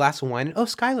themselves a glass of wine. And, "Oh,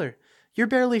 Skylar, you're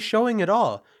barely showing at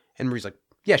all." And Marie's like,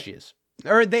 "Yeah, she is."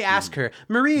 Or they ask her,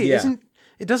 "Marie,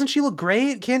 doesn't she look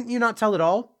great? Can't you not tell it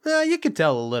all?" You could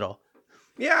tell a little.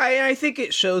 Yeah, I think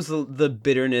it shows the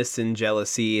bitterness and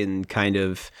jealousy and kind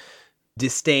of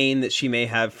disdain that she may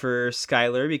have for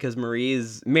Skylar, because Marie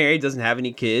is married, doesn't have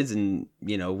any kids, and,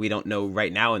 we don't know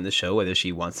right now in the show whether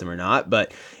she wants them or not,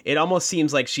 but it almost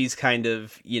seems like she's kind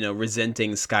of,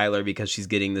 resenting Skylar because she's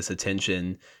getting this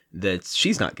attention that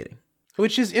she's not getting.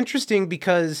 Which is interesting,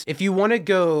 because if you want to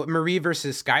go Marie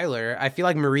versus Skylar, I feel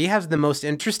like Marie has the most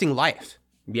interesting life.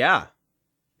 Yeah.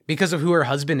 Because of who her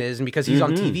husband is and because he's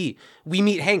on TV. We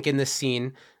meet Hank in this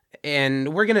scene,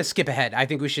 and we're going to skip ahead. I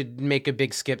think we should make a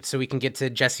big skip so we can get to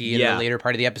Jesse in the later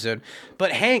part of the episode.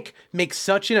 But Hank makes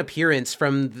such an appearance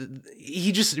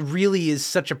he just really is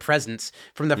such a presence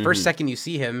from the first second you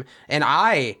see him, and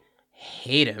I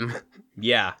hate him.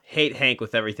 Yeah, hate Hank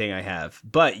with everything I have.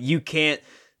 But you can't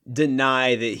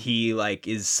deny that he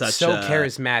is such so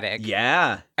charismatic.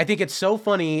 Yeah. I think it's so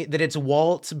funny that it's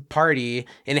Walt's party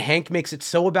and Hank makes it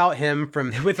so about him,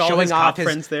 from with all showing his off cop his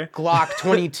friends there. Glock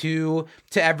 22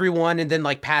 to everyone and then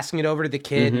passing it over to the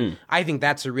kid. I think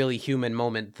that's a really human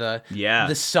moment.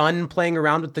 The son playing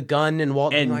around with the gun and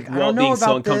Walt being like, "I don't know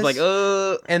about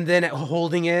this," and then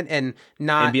holding it and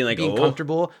not and being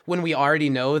comfortable when we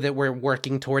already know that we're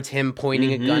working towards him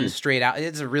pointing a gun straight out.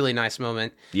 It's a really nice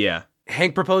moment. Yeah.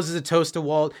 Hank proposes a toast to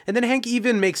Walt, and then Hank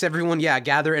even makes everyone,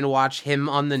 gather and watch him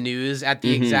on the news at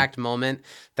the exact moment.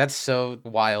 That's so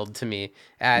wild to me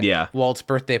at Walt's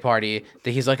birthday party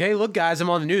that he's like, "Hey, look, guys, I'm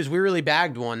on the news. We really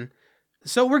bagged one."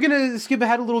 So we're going to skip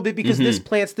ahead a little bit because this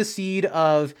plants the seed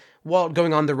of Walt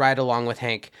going on the ride along with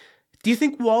Hank. Do you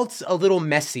think Walt's a little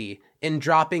messy in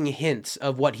dropping hints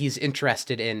of what he's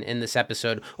interested in this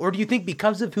episode? Or do you think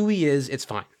because of who he is, it's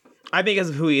fine? I think as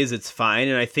of who he is, it's fine.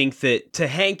 And I think that to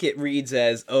Hank, it reads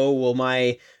as, oh, well,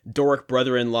 my dork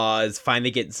brother-in-law is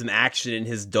finally getting some action in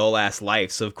his dull-ass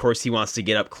life. So, of course, he wants to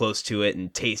get up close to it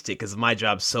and taste it because my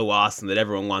job's so awesome that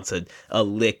everyone wants a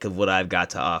lick of what I've got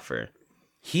to offer.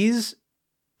 He's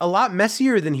a lot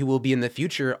messier than he will be in the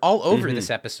future all over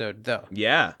this episode, though.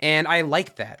 Yeah. And I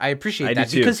like that. I appreciate I that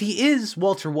do too. because he is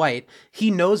Walter White. He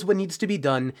knows what needs to be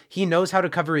done. He knows how to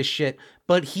cover his shit,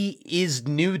 but he is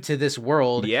new to this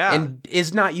world and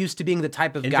is not used to being the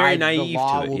type of guy that the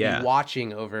law will be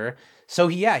watching over. So,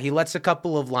 he lets a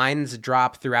couple of lines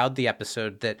drop throughout the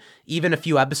episode that even a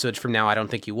few episodes from now, I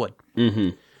don't think he would.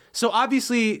 Mm-hmm. So,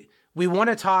 obviously, we want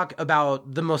to talk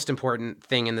about the most important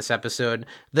thing in this episode,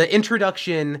 the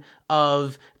introduction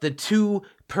of the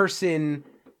two-person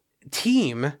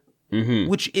team,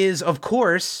 which is, of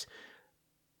course,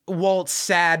 Walt's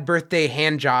sad birthday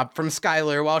hand job from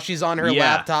Skylar while she's on her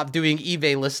laptop doing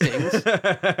eBay listings.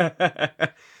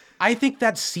 I think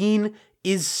that scene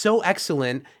is so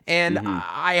excellent, and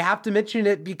I have to mention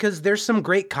it because there's some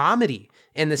great comedy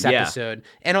in this episode,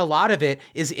 and a lot of it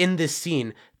is in this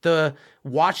scene. The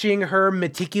watching her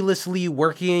meticulously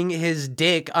working his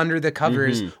dick under the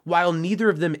covers while neither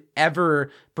of them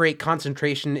ever break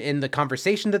concentration in the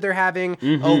conversation that they're having.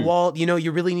 Oh, Walt,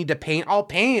 you really need to paint. I'll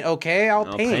paint, okay?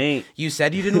 I'll paint. You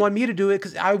said you didn't want me to do it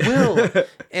because I will.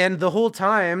 And the whole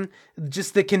time,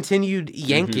 just the continued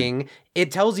yanking,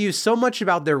 it tells you so much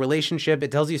about their relationship.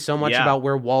 It tells you so much about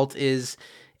where Walt is.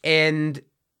 And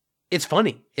it's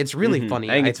funny. It's really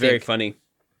funny. I think it's very funny.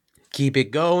 Keep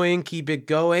it going. Keep it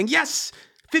going. Yes!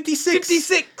 56!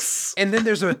 56! And then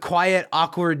there's a quiet,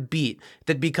 awkward beat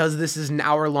that because this is an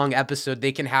hour-long episode,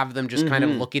 they can have them just kind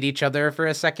of look at each other for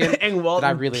a second. And Walt,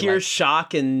 in really pure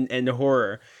shock and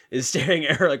horror, is staring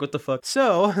at her like, what the fuck?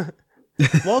 So,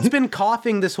 Walt's been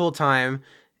coughing this whole time.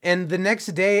 And the next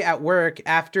day at work,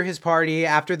 after his party,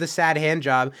 after the sad hand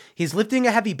job, he's lifting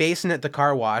a heavy basin at the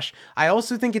car wash. I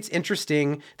also think it's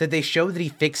interesting that they show that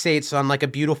he fixates on like a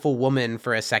beautiful woman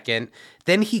for a second.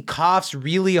 Then he coughs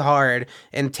really hard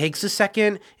and takes a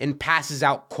second and passes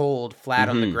out cold, flat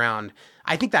on the ground.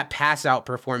 I think that pass out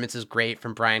performance is great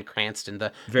from Bryan Cranston.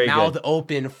 The mouth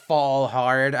open, fall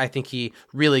hard. I think he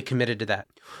really committed to that.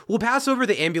 We'll pass over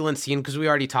the ambulance scene because we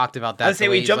already talked about that. I say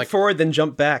we jump forward, then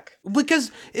jump back.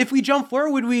 Because if we jump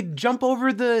forward, we'd jump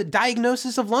over the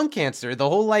diagnosis of lung cancer, the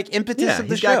whole impetus of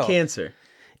the show. He's got cancer.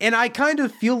 And I kind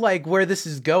of feel like where this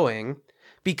is going,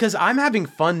 because I'm having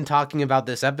fun talking about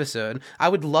this episode. I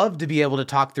would love to be able to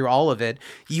talk through all of it.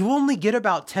 You only get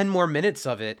about 10 more minutes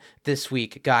of it this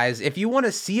week, guys. If you want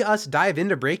to see us dive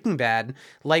into Breaking Bad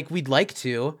like we'd like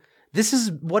to, this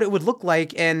is what it would look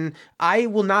like, and I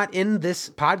will not end this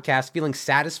podcast feeling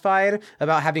satisfied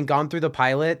about having gone through the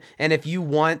pilot, and if you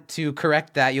want to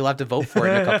correct that, you'll have to vote for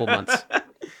it in a couple months.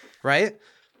 Right?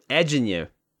 Edging you.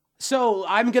 So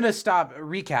I'm going to stop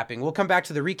recapping. We'll come back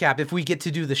to the recap if we get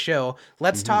to do the show.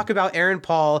 Let's talk about Aaron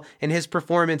Paul and his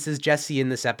performance as Jesse in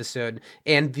this episode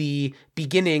and the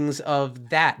beginnings of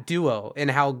that duo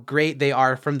and how great they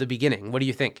are from the beginning. What do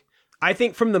you think? I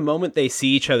think from the moment they see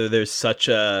each other, there's such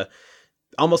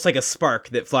almost like a spark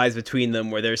that flies between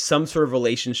them where there's some sort of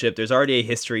relationship. There's already a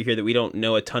history here that we don't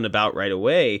know a ton about right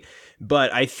away.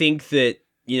 But I think that,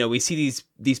 we see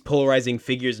these polarizing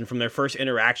figures, and from their first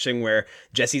interaction where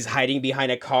Jesse's hiding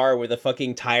behind a car with a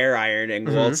fucking tire iron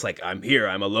and Walt's like, I'm here,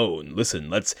 I'm alone. Listen,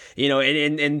 let's,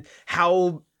 and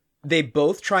how they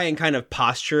both try and kind of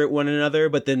posture at one another,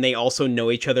 but then they also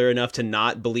know each other enough to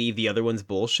not believe the other one's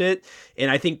bullshit. And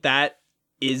I think that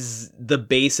is the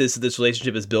basis that this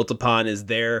relationship is built upon, is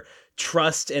their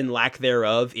trust and lack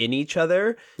thereof in each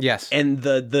other. Yes. And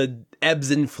the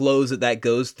ebbs and flows that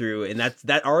goes through. And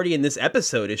that already in this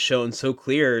episode is shown so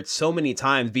clear so many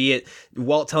times, be it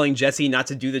Walt telling Jesse not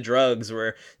to do the drugs,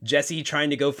 or Jesse trying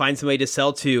to go find somebody to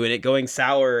sell to and it going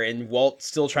sour, and Walt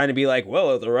still trying to be like, well,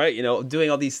 all right,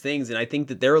 doing all these things. And I think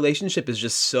that their relationship is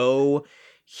just so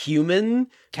human,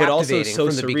 but also so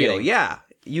from the surreal. Beginning. Yeah,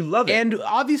 you love it. And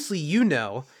obviously,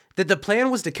 that the plan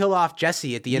was to kill off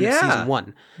Jesse at the end of season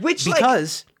 1.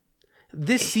 Because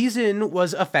this season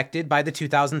was affected by the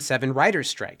 2007 writer's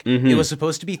strike. It was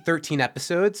supposed to be 13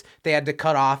 episodes. They had to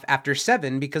cut off after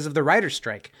 7 because of the writer's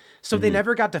strike. So they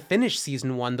never got to finish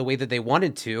season 1 the way that they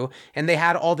wanted to. And they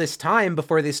had all this time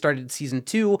before they started season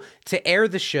 2 to air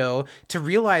the show, to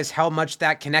realize how much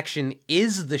that connection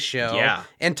is the show,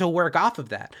 and to work off of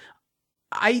that.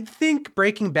 I think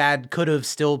Breaking Bad could have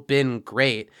still been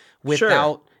great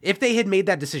without... If they had made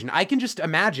that decision. I can just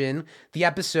imagine the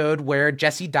episode where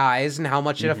Jesse dies and how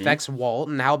much it affects Walt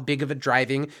and how big of a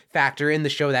driving factor in the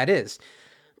show that is.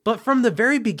 But from the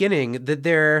very beginning, that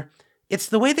there it's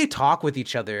the way they talk with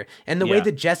each other and the way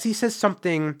that Jesse says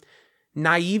something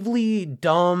naively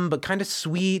dumb but kind of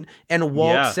sweet, and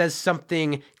Walt says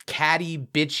something catty,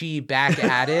 bitchy back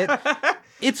at it.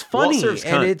 It's funny,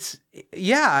 and it's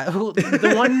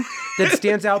the one that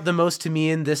stands out the most to me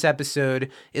in this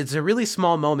episode is a really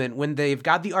small moment when they've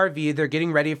got the RV, they're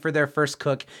getting ready for their first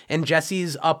cook, and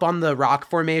Jesse's up on the rock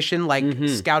formation, like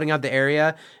scouting out the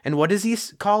area. And what does he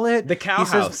call it? The cow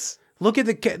house. Look at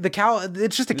the cow.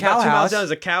 It's just a cow about 2 house. miles down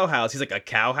is a cow house. He's like, a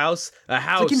cow house? A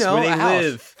house like, where they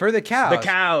live. For the cows. The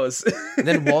cows.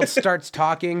 Then Walt starts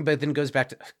talking, but then goes back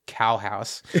to cow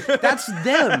house. That's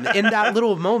them in that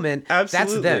little moment.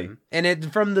 Absolutely. That's them.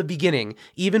 And from the beginning,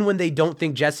 even when they don't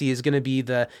think Jesse is going to be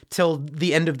till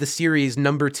the end of the series,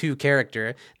 number 2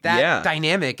 character, that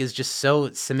dynamic is just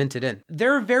so cemented in.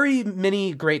 There are very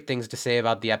many great things to say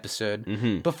about the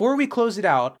episode. Before we close it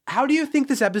out, how do you think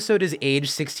this episode is aged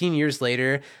 16 years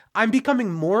later? I'm becoming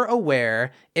more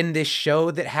aware in this show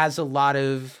that has a lot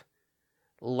of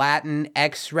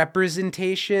Latinx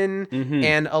representation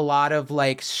and a lot of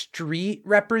like street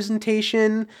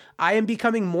representation. I am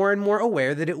becoming more and more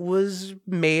aware that it was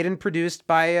made and produced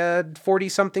by a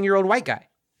 40-something-year-old white guy.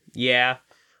 Yeah,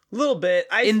 a little bit.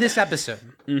 In this episode.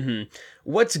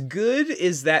 What's good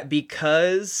is that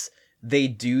because they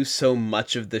do so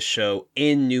much of the show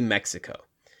in New Mexico,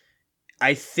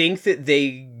 I think that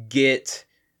they get,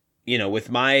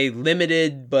 with my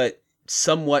limited but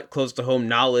somewhat close to home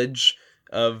knowledge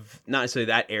of not necessarily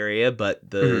that area,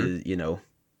 but the,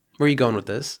 Where are you going with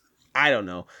this? I don't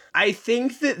know. I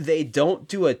think that they don't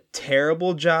do a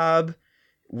terrible job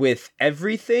with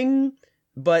everything,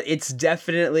 but it's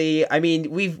definitely, I mean,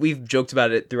 we've joked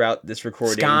about it throughout this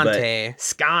recording. Scante.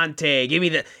 Scante. Give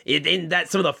me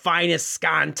that's some of the finest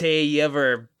Scante you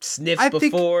ever sniffed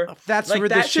before. That's like, where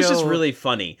the that's show, just really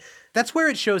funny. That's where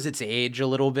it shows its age a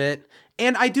little bit.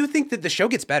 And I do think that the show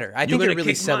gets better. I think it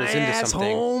really settles into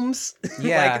something. Holmes?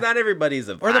 Yeah. Like, not everybody's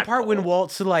a Or the part when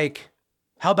Walt's like,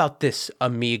 how about this,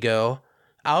 amigo?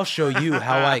 I'll show you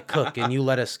how I cook and you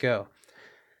let us go.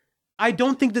 I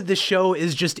don't think that the show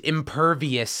is just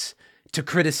impervious to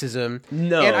criticism.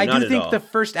 No, and I not do at think all. the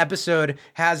first episode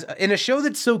has, in a show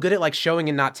that's so good at like showing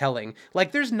and not telling,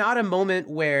 like there's not a moment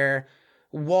where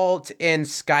Walt and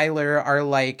Skylar are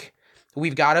like,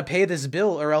 we've got to pay this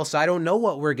bill or else I don't know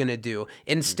what we're going to do.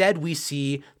 Instead, we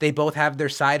see they both have their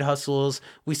side hustles.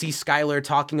 We see Skylar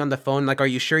talking on the phone like, are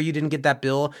you sure you didn't get that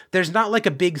bill? There's not like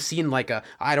a big scene like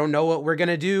I don't know what we're going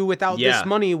to do without this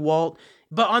money, Walt.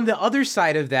 But on the other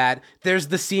side of that, there's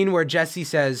the scene where Jesse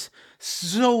says,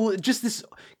 so just this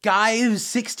guy who's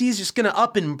 60 is just going to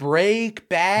up and break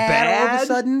bad all of a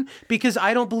sudden? Because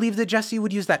I don't believe that Jesse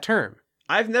would use that term.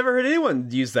 I've never heard anyone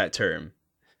use that term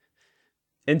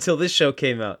until this show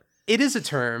came out. It is a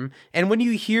term. And when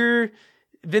you hear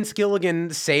Vince Gilligan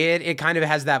say it, it kind of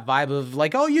has that vibe of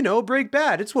like, oh, break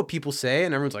bad. It's what people say.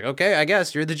 And everyone's like, okay, I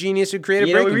guess you're the genius who created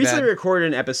Breaking Bad. We recently recorded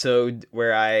an episode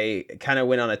where I kind of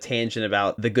went on a tangent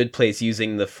about The Good Place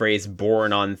using the phrase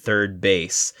born on third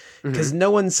base because no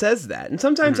one says that. And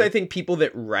sometimes I think people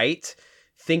that write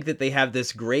think that they have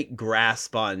this great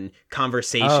grasp on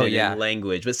conversation and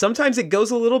language, but sometimes it goes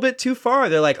a little bit too far.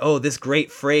 They're like, oh, this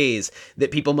great phrase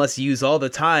that people must use all the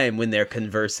time when they're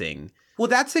conversing. Well,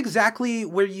 that's exactly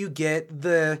where you get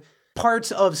the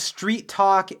parts of street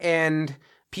talk and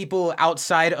people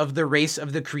outside of the race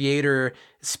of the creator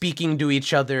speaking to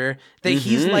each other. That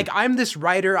he's like, I'm this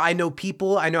writer. I know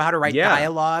people. I know how to write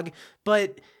dialogue.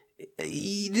 But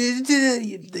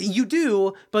you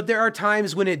do. But there are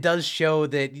times when it does show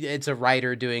that it's a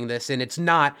writer doing this and it's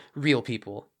not real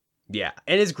people. Yeah.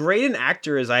 And as great an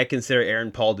actor as I consider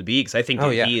Aaron Paul to be, because I think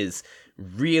that he is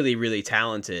really, really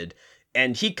talented.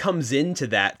 And he comes into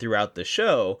that throughout the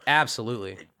show.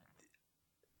 Absolutely.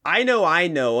 I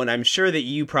know, and I'm sure that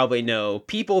you probably know,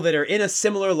 people that are in a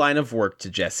similar line of work to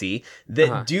Jesse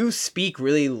that do speak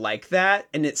really like that,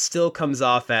 and it still comes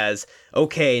off as,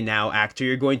 okay, now, actor,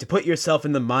 you're going to put yourself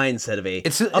in the mindset of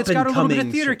it's got a little bit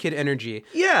of theater kid energy.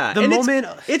 Yeah. The moment...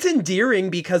 It's endearing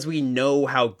because we know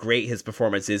how great his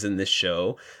performance is in this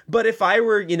show. But if I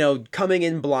were, coming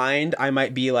in blind, I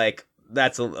might be like,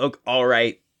 that's all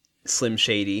right, Slim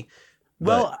Shady.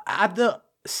 Well, at the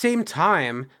same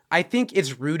time, I think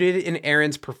it's rooted in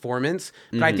Aaron's performance,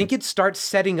 but I think it starts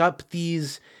setting up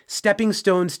these stepping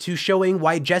stones to showing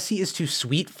why Jesse is too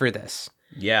sweet for this.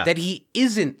 Yeah. That he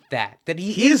isn't that. That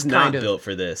he is not built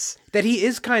for this. That he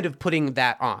is kind of putting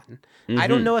that on. I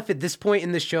don't know if at this point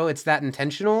in the show it's that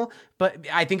intentional, but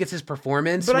I think it's his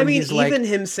performance. But I mean, even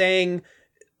him saying,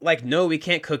 like, no, we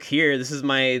can't cook here. This is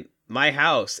my my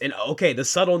house. And okay, the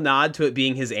subtle nod to it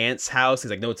being his aunt's house. He's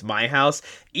like, no, it's my house.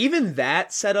 Even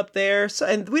that set up there. So,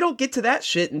 and we don't get to that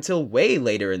shit until way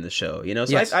later in the show, you know?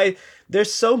 So Yes. I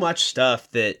there's so much stuff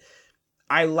that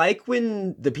I like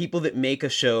when the people that make a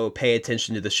show pay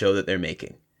attention to the show that they're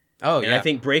making. Oh, And I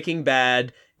think Breaking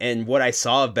Bad and what I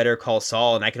saw of Better Call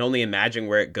Saul, and I can only imagine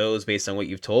where it goes based on what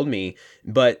you've told me,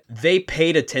 but they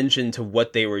paid attention to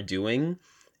what they were doing,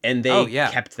 and they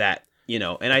kept that, you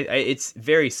know, and I it's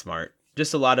very smart.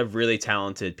 Just a lot of really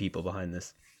talented people behind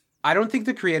this. I don't think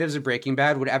the creatives of Breaking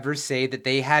Bad would ever say that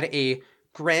they had a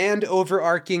grand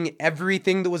overarching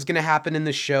everything that was going to happen in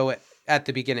the show at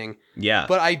the beginning. Yeah.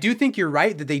 But I do think you're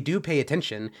right that they do pay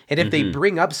attention. And if they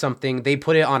bring up something, they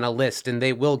put it on a list and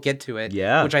they will get to it.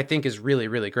 Yeah. Which I think is really,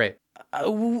 really great.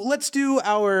 Let's do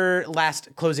our last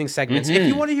closing segments. If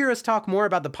you want to hear us talk more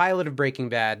about the pilot of Breaking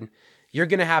Bad, you're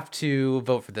going to have to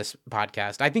vote for this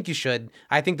podcast. I think you should.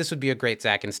 I think this would be a great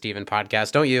Zach and Steven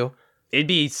podcast, don't you? It'd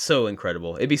be so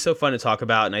incredible. It'd be so fun to talk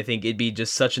about, and I think it'd be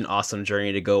just such an awesome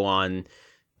journey to go on,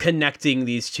 connecting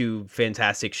these two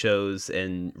fantastic shows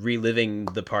and reliving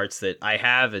the parts that I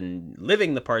have and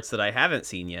living the parts that I haven't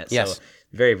seen yet. Yes. So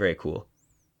very, very cool.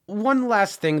 One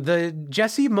last thing. The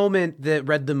Jesse moment that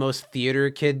read the most theater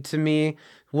kid to me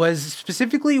was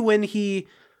specifically when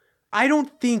I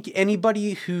don't think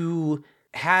anybody who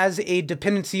has a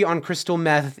dependency on crystal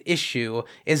meth issue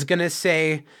is going to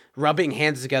say, rubbing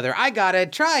hands together, I gotta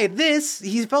try this.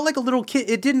 He felt like a little kid.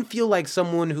 It didn't feel like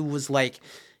someone who was like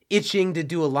itching to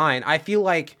do a line. I feel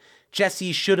like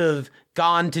Jesse should have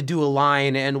gone to do a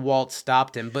line and Walt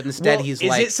stopped him, but instead he's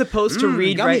like, is it supposed to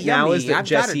read yummy, right now is that I've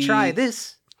Jesse... gotta try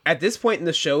this. At this point in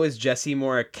the show, is Jesse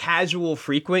more a casual,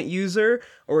 frequent user,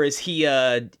 or is he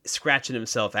a scratching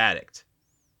himself addict?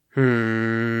 I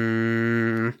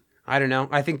don't know.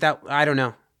 I don't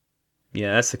know.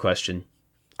 Yeah, that's the question.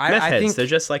 I Meth heads, think they're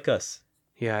just like us.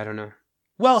 Yeah, I don't know.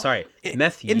 Well, sorry,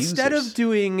 meth instead users. of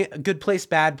doing Good Place,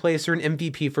 Bad Place, or an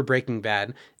MVP for Breaking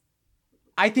Bad,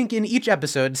 I think in each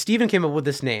episode, Steven came up with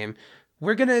this name.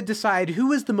 We're gonna decide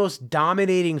who is the most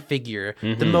dominating figure,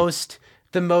 the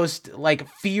most like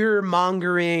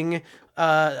fear-mongering,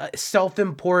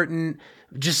 self-important,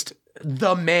 just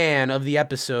the man of the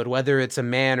episode, whether it's a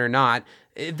man or not.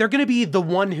 They're gonna be the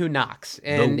one who knocks,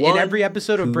 and in every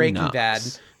episode of Breaking Bad,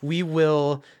 we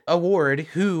will award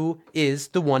who is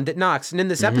the one that knocks. And in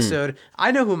this episode,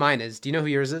 I know who mine is. Do you know who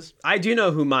yours is? I do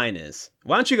know who mine is.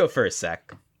 Why don't you go first,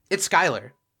 Zach? It's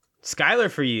Skylar.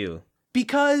 Skylar for you.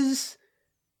 Because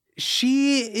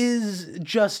she is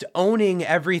just owning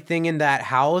everything in that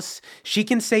house. She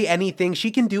can say anything.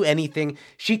 She can do anything.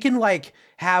 She can like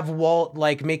have Walt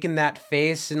like making that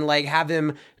face and like have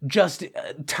him just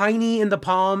tiny in the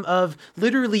palm of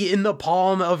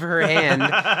her hand.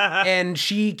 And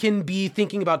she can be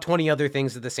thinking about 20 other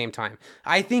things at the same time.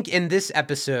 I think in this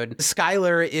episode,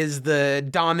 Skylar is the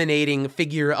dominating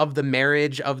figure of the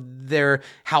marriage, of their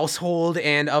household,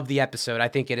 and of the episode. I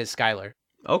think it is Skylar.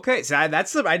 Okay, so I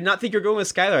did not think you were going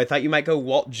with Skylar. I thought you might go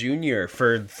Walt Jr.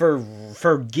 for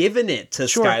giving it to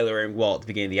Skylar and Walt at the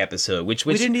beginning of the episode, which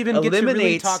we didn't even get to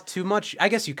really talk too much. I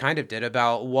guess you kind of did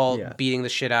about Walt beating the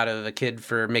shit out of a kid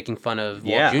for making fun of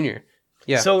Walt Jr.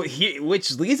 Yeah. So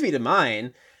which leads me to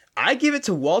mine. I give it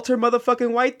to Walter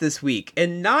motherfucking White this week,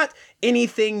 and not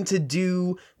anything to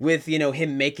do with, you know,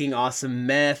 him making awesome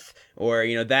meth or,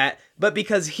 you know, that, but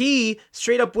because he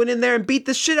straight up went in there and beat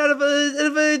the shit out of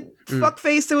a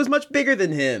fuckface that was much bigger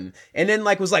than him, and then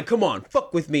like was like, come on,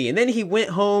 fuck with me. And then he went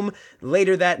home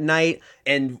later that night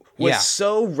and was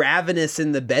so ravenous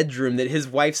in the bedroom that his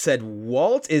wife said,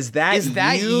 Walt, is that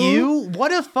you?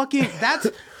 What a fucking,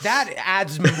 that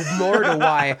adds more to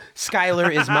why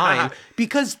Skylar is mine,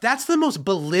 because that's the most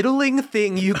belittling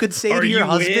thing you could say to your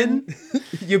husband.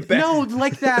 You bet. No,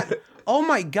 like that. Oh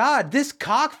my God, this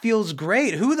cock feels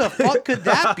great. Who the fuck could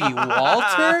that be,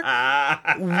 Walter?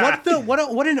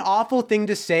 What an awful thing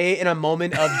to say in a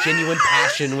moment of genuine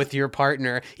passion with your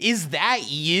partner. Is that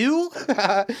you?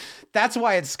 That's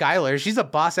why it's Skylar. She's a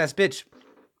boss ass bitch.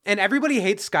 And everybody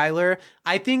hates Skylar.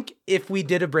 I think if we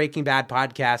did a Breaking Bad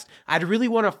podcast, I'd really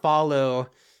want to follow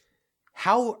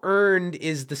how earned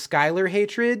is the Skylar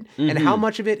hatred and how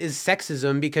much of it is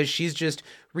sexism, because she's just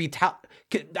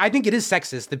I think it is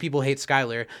sexist that people hate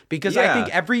Skylar, because I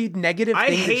think every negative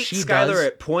thing that she does. I hate Skylar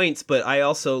at points, but I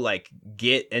also like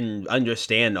get and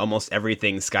understand almost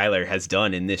everything Skylar has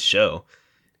done in this show.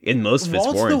 In most of its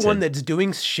Walt's warranted. the one that's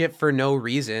doing shit for no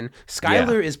reason.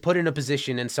 Skylar is put in a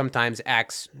position and sometimes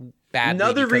acts badly.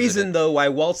 Another reason, though, why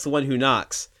Walt's the one who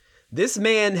knocks. This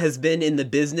man has been in the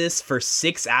business for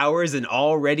 6 hours and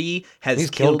already has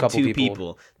killed 2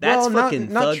 people. That's fucking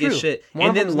thug as shit.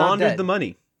 And then laundered the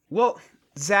money. Well,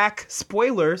 Zach,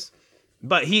 spoilers,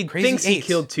 but he thinks he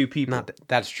killed 2 people.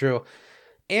 That's true.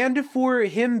 And for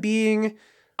him being,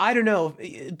 I don't know,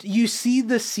 you see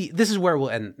the seed. This is where we'll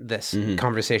end this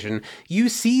conversation. You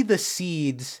see the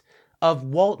seeds of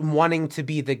Walt wanting to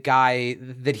be the guy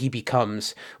that he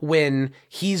becomes when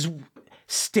he's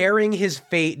staring his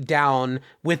fate down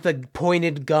with a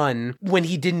pointed gun when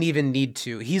he didn't even need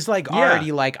to. He's like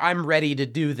already like, I'm ready to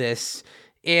do this.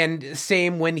 And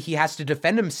same when he has to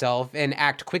defend himself and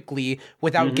act quickly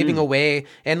without giving away.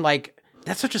 And like,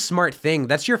 that's such a smart thing.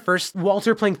 That's your first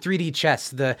Walter playing 3D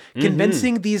chess. The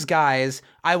convincing these guys,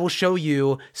 I will show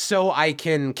you so I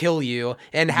can kill you,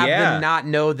 and have them not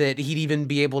know that he'd even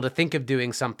be able to think of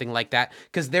doing something like that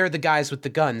because they're the guys with the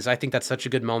guns. I think that's such a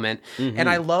good moment. And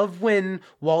I love when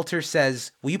Walter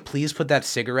says, will you please put that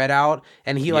cigarette out?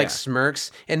 And he like smirks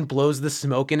and blows the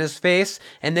smoke in his face.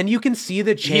 And then you can see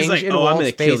the change He's like, in oh, Walt's I'm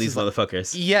going to face. kill these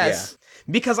motherfuckers. Yes. Yeah.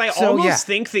 Because I almost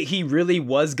think that he really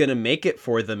was going to make it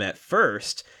for them at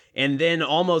first, and then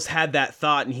almost had that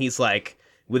thought, and he's like,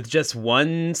 with just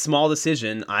one small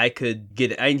decision, I could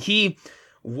get it. And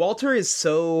Walter is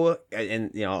so,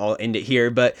 and you know, I'll end it here,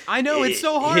 but I know it's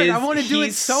so hard. I want to do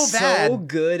it so bad. So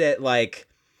good at like,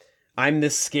 I'm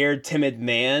this scared, timid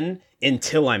man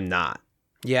until I'm not.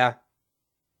 Yeah.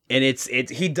 And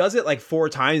he does it like 4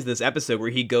 times this episode where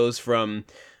he goes from,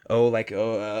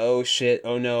 oh shit,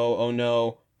 oh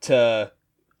no, to,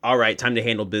 all right, time to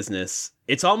handle business.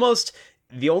 It's almost,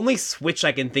 the only switch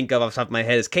I can think of off the top of my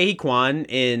head is Ke Kwan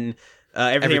in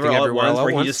Everything Everywhere All at Once,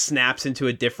 where he just snaps into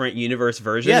a different universe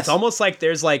version. Yes. It's almost like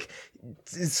there's like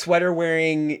sweater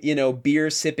wearing, beer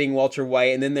sipping Walter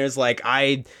White, and then there's like,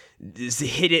 I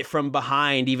hit it from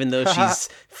behind even though she's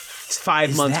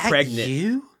 5 months pregnant.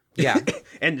 You? Yeah.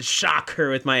 And shock her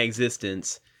with my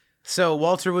existence. So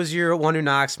Walter was your one who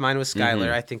knocks. Mine was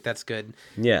Skylar. I think that's good.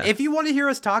 Yeah. If you want to hear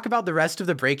us talk about the rest of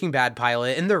the Breaking Bad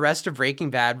pilot and the rest of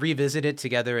Breaking Bad, revisit it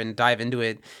together and dive into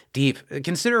it deep,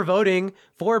 consider voting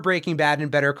for Breaking Bad and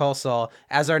Better Call Saul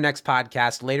as our next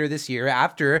podcast later this year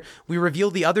after we reveal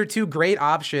the other 2 great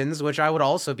options, which I would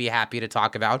also be happy to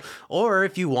talk about. Or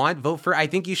if you want, vote for I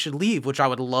Think You Should Leave, which I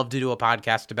would love to do a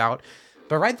podcast about.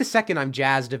 But right this second, I'm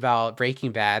jazzed about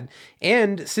Breaking Bad.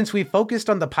 And since we focused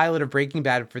on the pilot of Breaking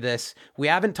Bad for this, we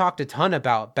haven't talked a ton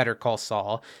about Better Call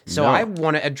Saul. So I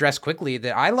want to address quickly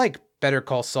that I like Better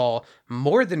Call Saul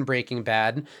more than Breaking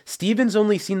Bad. Steven's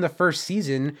only seen the first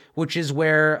season, which is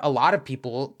where a lot of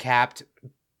people capped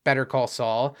Better Call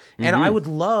Saul. And I would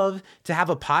love to have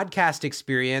a podcast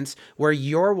experience where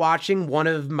you're watching one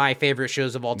of my favorite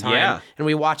shows of all time. And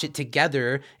we watch it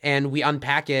together and we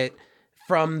unpack it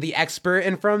from the expert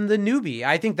and from the newbie.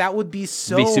 I think that would be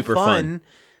super fun.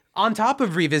 On top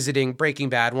of revisiting Breaking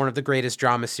Bad, one of the greatest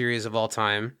drama series of all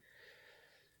time.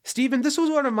 Steven, this was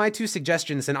one of my 2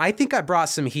 suggestions, and I think I brought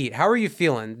some heat. How are you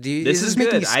feeling? This is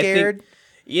making good. you scared?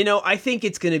 I think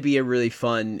it's going to be a really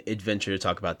fun adventure to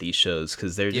talk about these shows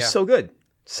because they're just so good.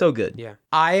 So good. Yeah.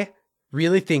 I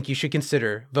really think you should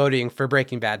consider voting for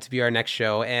Breaking Bad to be our next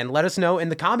show, and let us know in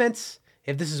the comments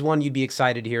if this is one you'd be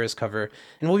excited to hear us cover.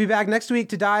 And we'll be back next week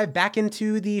to dive back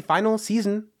into the final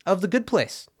season of The Good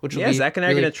Place, which will be Zach and I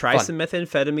really are going to try fun. some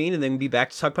methamphetamine and then be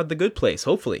back to talk about The Good Place.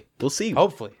 Hopefully. We'll see.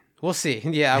 Hopefully. We'll see.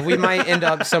 Yeah, we might end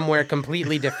up somewhere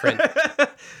completely different.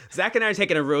 Zach and I are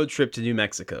taking a road trip to New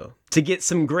Mexico to get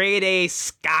some grade A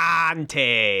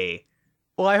scante.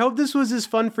 Well, I hope this was as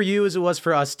fun for you as it was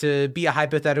for us to be a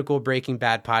hypothetical Breaking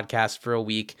Bad podcast for a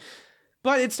week.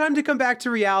 But it's time to come back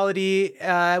to reality.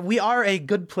 We are a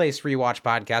Good Place rewatch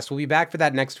podcast. We'll be back for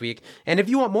that next week. And if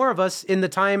you want more of us in the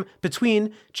time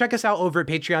between, check us out over at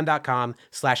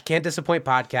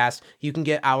patreon.com/can'tdisappointpodcast. You can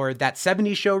get our That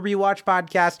 70s Show rewatch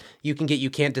podcast. You can get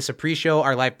You Can't Diss a Pre-Show,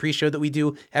 our live pre-show that we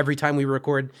do every time we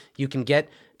record. You can get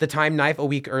The Time Knife a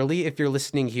week early. If you're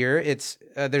listening here, it's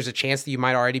there's a chance that you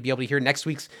might already be able to hear next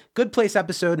week's Good Place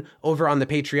episode over on the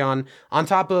Patreon, on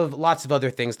top of lots of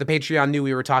other things. The Patreon knew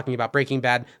we were talking about Breaking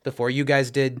Bad before you guys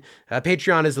did.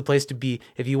 Patreon is the place to be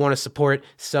if you want to support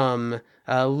some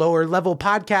lower level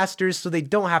podcasters so they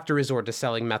don't have to resort to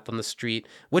selling meth on the street,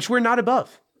 which we're not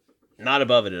above. Not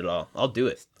above it at all. I'll do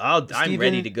it. I'm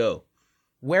ready to go.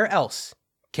 Where else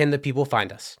can the people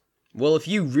find us? Well, if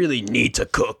you really need to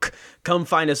cook, come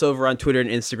find us over on Twitter and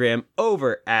Instagram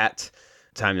over at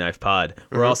Time Knife Pod.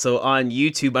 We're also on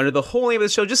YouTube under the whole name of the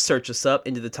show. Just search us up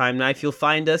into the Time Knife. You'll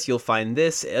find us. You'll find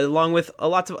this, along with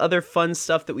lots of other fun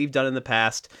stuff that we've done in the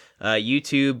past.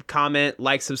 YouTube, comment,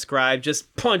 like, subscribe.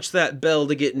 Just punch that bell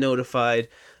to get notified.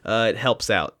 It helps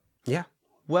out. Yeah.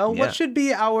 Well, what should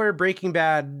be our Breaking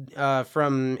Bad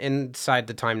from inside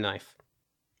the Time Knife?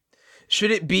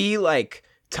 Should it be like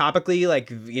topically,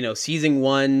 like, you know, seizing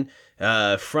one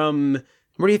from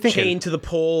What are you thinking? chained to the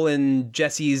pole in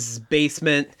Jesse's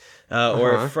basement,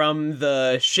 or from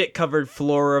the shit-covered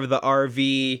floor of the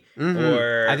RV,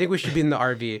 or... I think we should be in the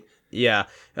RV. Yeah.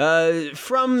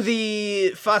 From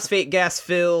the phosphate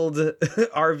gas-filled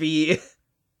RV...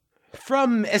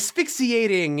 From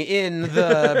asphyxiating in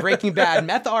the Breaking Bad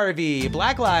meth RV,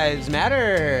 Black Lives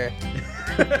Matter.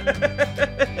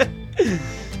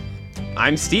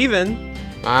 I'm Steven.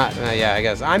 Yeah, I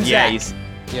guess. I'm Yeah, Zach.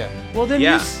 Yeah. Well, then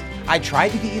I tried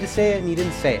to get you to say it, and you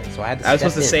didn't say it, so I had to I was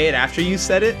step supposed to in. say it after you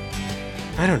said it.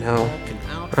 I don't know.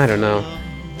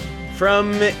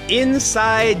 From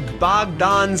inside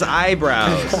Bogdan's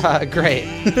eyebrows. Great.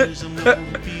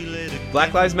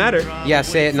 Black Lives Matter. Yeah,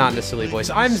 say it not in a silly voice.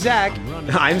 I'm Zach,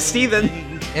 I'm Steven.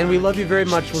 and we love you very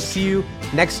much. We'll see you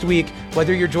next week,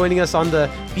 whether you're joining us on the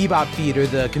Bebop feed or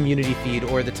the community feed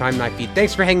or the Time Night feed.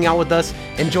 Thanks for hanging out with us,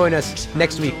 and join us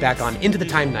next week back on Into the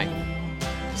Time Night.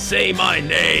 Say my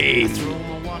name.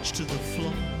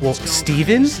 Well,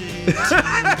 Steven?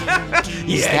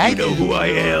 Yeah, you know who I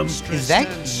am. Is that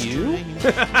you?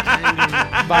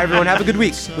 Bye, everyone. Have a good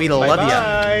week. We love you.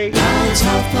 Bye. Now it's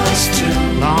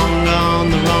 2:30, long gone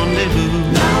the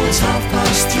rendezvous. Now it's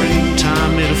 3:30,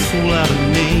 time made a fool out of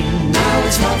me. Now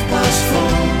it's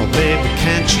 4:30, oh baby,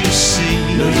 can't you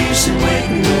see? No use in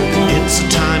waiting no more. It's a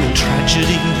time in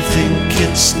tragedy. Think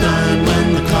it's 9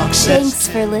 when the clock says. Thanks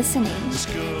for listening.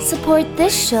 Support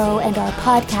this show and our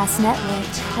podcast network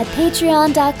at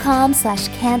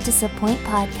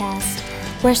patreon.com/can'tdisappointpodcast,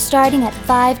 where starting at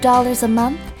 $5 a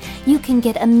month, you can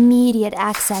get immediate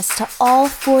access to all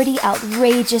 40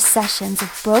 outrageous sessions of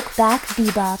Brokeback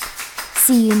Bebop.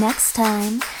 See you next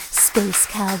time, Space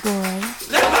Cowboy.